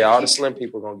on yeah, all the slim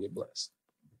people gonna get blessed.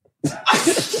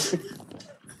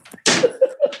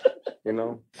 You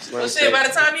know? Well, shit, by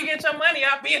the time you get your money,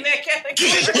 I'll be in that category.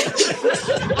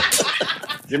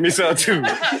 Give me some too.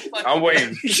 I'm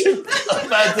waiting.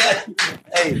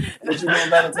 Hey, what you doing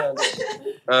Valentine's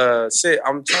Day? Shit,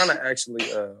 I'm trying to actually.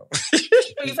 Who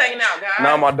you taking out, guys?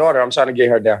 No, my daughter. I'm trying to get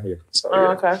her down here. So,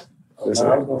 okay. I was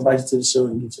gonna invite you to the show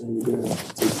and get you in the girl.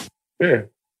 Yeah.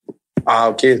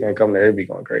 Our kids gonna come there. They be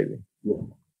going crazy. Yeah.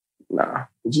 Nah.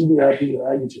 But you be happy.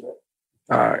 I get you that.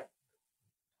 All right.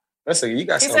 Listen, you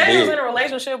got he something said big. he was in a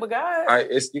relationship with God.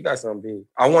 You got something big.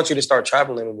 I want you to start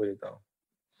traveling with it though.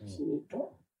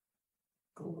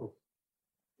 Cool.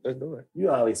 Let's do it.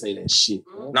 You always say that shit.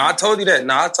 No, I told you that.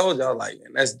 No, I told y'all like,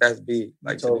 man, that's big.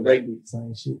 Like, you told Ray the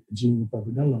same shit. Junior Papa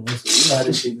Dumbo. So you know how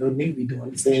this shit go. Nigga be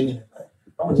doing the same thing. Like,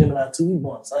 I'm a Gemini too. We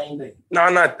born same day. No,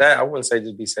 not that. I wouldn't say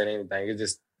just be saying anything.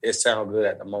 It sounds good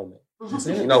at the moment.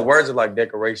 You know, words are like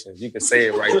decorations. You can say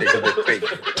it right there because they're fake.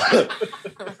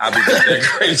 I'll be just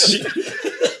decoration.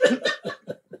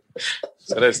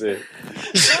 So that's it.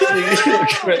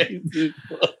 Crazy.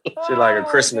 Shit like a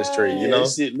Christmas tree, you know?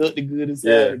 That shit looked good inside.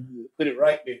 Yeah. Good. Put it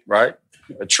right there. Right?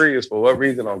 A tree is for what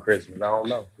reason on Christmas? I don't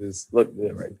know. Just look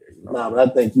good right there. You know? Nah, but I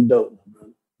think you dope, bro.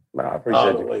 Nah, I appreciate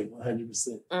all the you. way,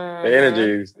 100%. The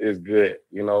energy is good,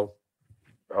 you know,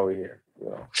 over here. You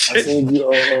know? I seen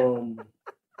you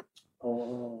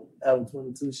on Album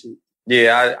 22 shit.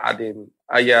 Yeah, I didn't.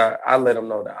 I let him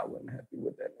know that I wasn't happy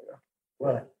with that nigga.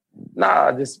 Right.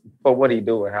 Nah, just for what he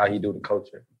do and how he do the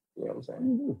culture. You know what I'm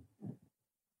saying?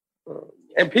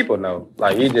 And people know,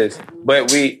 like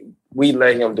but we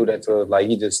let him do that to us. Like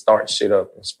he just starts shit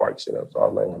up and sparks shit up. So I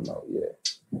let him know, yeah,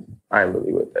 I ain't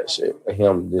really with that shit. But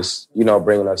him just, you know,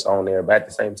 bringing us on there. But at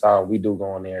the same time, we do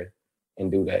go on there and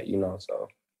do that, you know. So,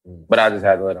 but I just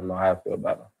had to let him know how I feel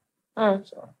about him.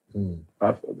 So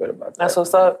I feel good about that. That's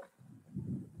what's up.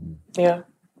 Yeah.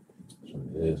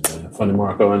 It is, man. Funny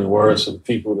Marco, any words for the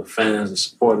people, the fans, the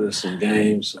supporters, some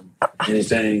games, some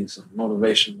anything, some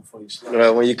motivation before you start?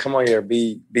 Well, when you come on here,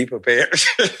 be prepared.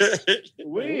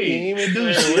 We ain't even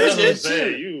do shit.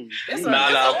 It's a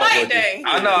white day.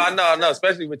 I know,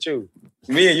 especially with you.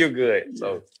 Me and you good.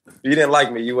 So if you didn't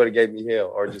like me, you would have gave me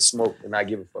hell or just smoked and not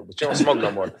give a fuck. But you don't smoke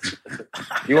no more.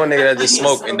 You want a nigga that just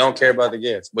smoke and don't care about the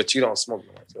guests, but you don't smoke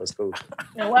no more, so it's cool.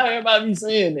 And why everybody be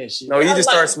saying that shit? No, you just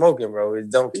start smoking, bro.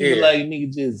 It don't care. Like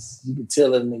nigga just, you can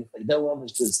tell a nigga, like, that woman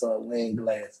just start wearing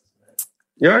glasses. Man.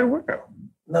 You already wear.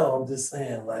 No, I'm just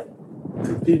saying, like,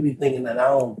 cause people be thinking that I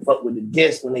don't fuck with the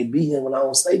guests when they be here, when I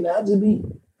don't say that, I just be,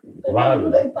 they do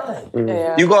their thing. Mm-hmm.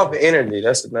 Yeah. You go off of energy,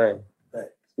 that's the thing.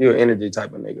 You're an energy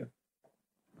type of nigga.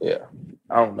 Yeah.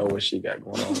 I don't know what she got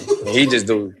going on. He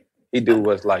do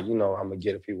what's like, you know, I'm gonna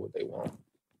get people what they want.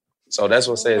 So that's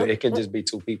what says it could just be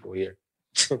two people here.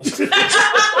 It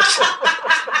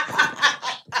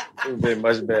would be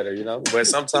much better, you know? But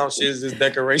sometimes shit is just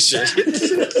decoration.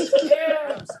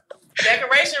 Yeah.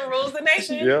 Decoration rules the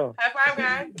nation. Yeah. High five,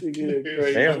 guys.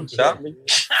 Damn, shot me.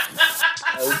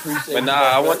 But nah,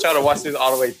 I want y'all to watch this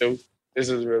all the way through. This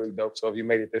is really dope. So if you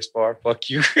made it this far, fuck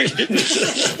you. Fuck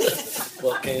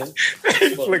him.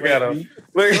 Look at him.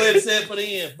 Go ahead and say it for the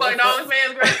end. Fuck no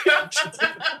fans, great.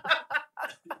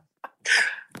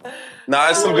 Nah,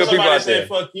 there's some good people out there.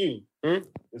 Fuck you.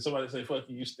 If somebody say fuck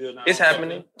you, you still not. It's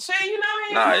happening. Shit, you know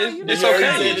him. Nah, it's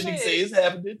okay. He say it's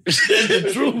happening. That's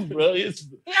the truth, bro. He already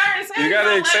said You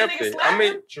gotta don't accept let it. niggas I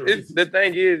mean, slap the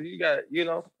thing is, you got, you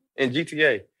know, in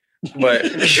GTA. But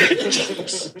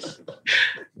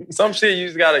some shit you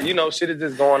just gotta, you know, shit is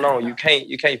just going on. You can't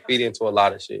feed into a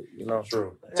lot of shit, you know.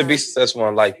 True. To be successful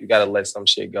in life, you gotta let some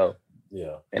shit go.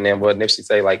 Yeah. And then what Nipsey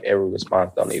say, like every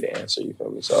response don't need an answer, you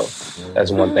feel me? So that's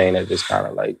one thing that just kind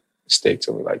of like stick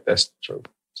to me. Like that's true.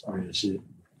 So, real shit.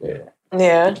 Yeah.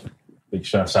 Yeah. Big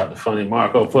shouts out to Funny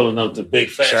Marco pulling up the big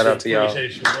fat. Shout out to y'all.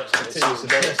 Appreciate you. Hold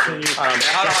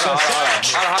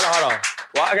on.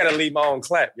 Why I gotta leave my own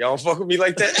clap? Y'all don't fuck with me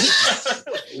like that?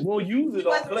 We'll use it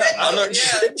on clap. I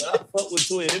fuck with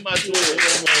Twin. Hit my Twin.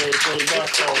 Funny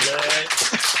Marco, man.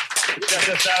 Check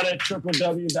us out at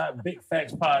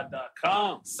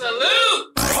www.bigfactspod.com.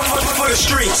 Salute! For the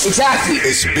streets. Exactly.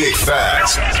 It's Big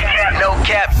Facts. No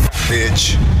cap.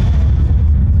 Bitch.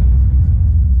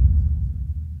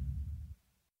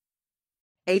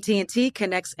 AT&T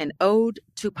connects an ode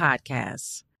to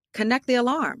podcasts. Connect the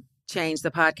alarm. Change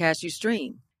the podcast you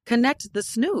stream. Connect the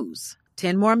snooze.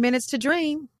 10 more minutes to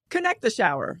dream. Connect the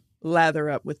shower. Lather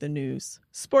up with the news.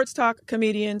 Sports talk,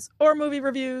 comedians, or movie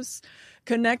reviews.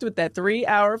 Connect with that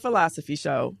 3-hour philosophy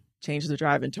show. Change the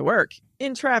drive into work.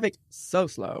 In traffic so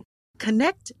slow.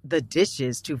 Connect the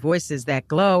dishes to voices that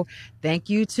glow. Thank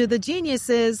you to the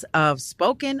geniuses of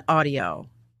spoken audio.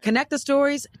 Connect the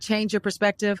stories, change your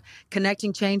perspective.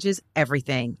 Connecting changes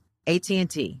everything.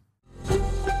 AT&T.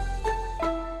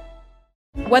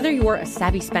 Whether you're a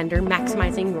savvy spender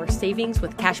maximizing your savings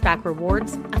with cashback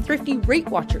rewards, a thrifty rate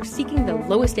watcher seeking the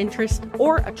lowest interest,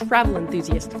 or a travel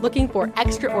enthusiast looking for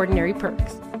extraordinary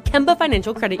perks, Kemba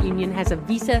Financial Credit Union has a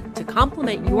visa to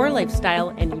complement your lifestyle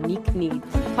and unique needs.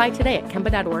 Apply today at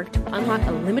Kemba.org to unlock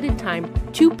a limited time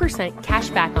 2% cash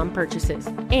back on purchases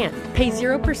and pay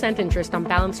 0% interest on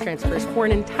balance transfers for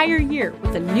an entire year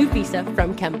with a new visa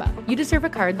from Kemba. You deserve a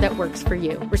card that works for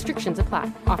you. Restrictions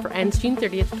apply. Offer ends June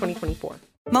 30th, 2024.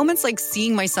 Moments like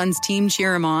seeing my son's team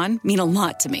cheer him on mean a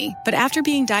lot to me. But after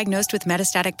being diagnosed with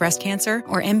metastatic breast cancer,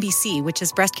 or MBC, which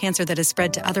is breast cancer that has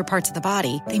spread to other parts of the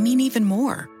body, they mean even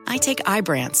more. I take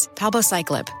Ibrance,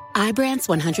 palbociclib. Ibrance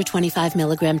 125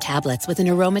 milligram tablets with an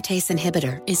aromatase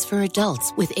inhibitor is for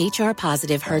adults with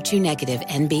HR-positive, HER2-negative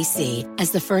MBC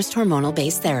as the first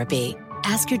hormonal-based therapy.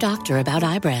 Ask your doctor about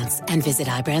Ibrance and visit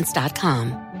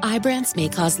Ibrance.com. Ibrance may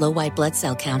cause low white blood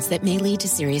cell counts that may lead to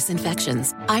serious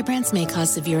infections. Ibrance may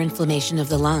cause severe inflammation of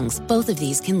the lungs. Both of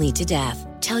these can lead to death.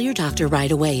 Tell your doctor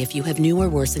right away if you have new or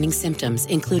worsening symptoms,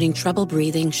 including trouble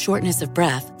breathing, shortness of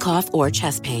breath, cough, or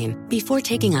chest pain. Before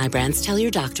taking Ibrance, tell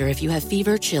your doctor if you have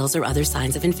fever, chills, or other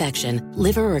signs of infection,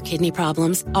 liver or kidney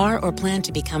problems, are or plan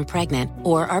to become pregnant,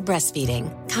 or are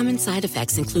breastfeeding. Common side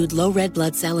effects include low red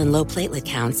blood cell and low platelet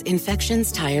counts,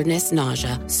 infections, tiredness,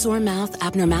 nausea, sore mouth,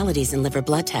 abnormalities in liver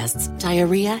blood tests,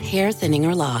 diarrhea, hair thinning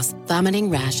or loss, vomiting,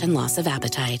 rash, and loss of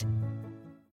appetite.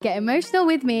 Get emotional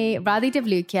with me, Radhi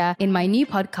Devlukia, in my new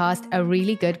podcast, A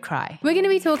Really Good Cry. We're going to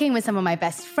be talking with some of my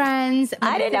best friends.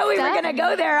 I didn't know we were going to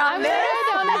go there on this.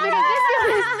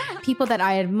 People that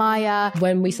I admire.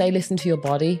 When we say listen to your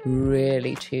body,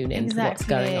 really tune into what's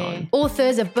going on.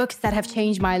 Authors of books that have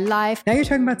changed my life. Now you're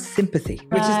talking about sympathy,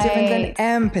 which is different than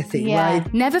empathy,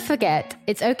 right? Never forget,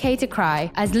 it's okay to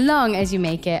cry as long as you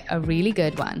make it a really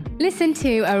good one. Listen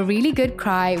to A Really Good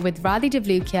Cry with Radhi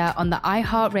Devlukia on the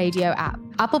iHeartRadio app,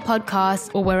 Apple Podcasts,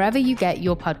 or wherever you get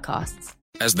your podcasts.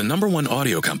 As the #1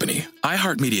 audio company,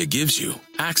 iHeartMedia gives you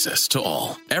access to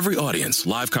all. Every audience,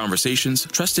 live conversations,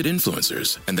 trusted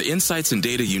influencers, and the insights and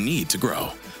data you need to grow.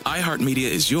 iHeartMedia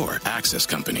is your access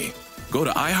company. Go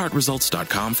to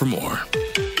iHeartResults.com for more.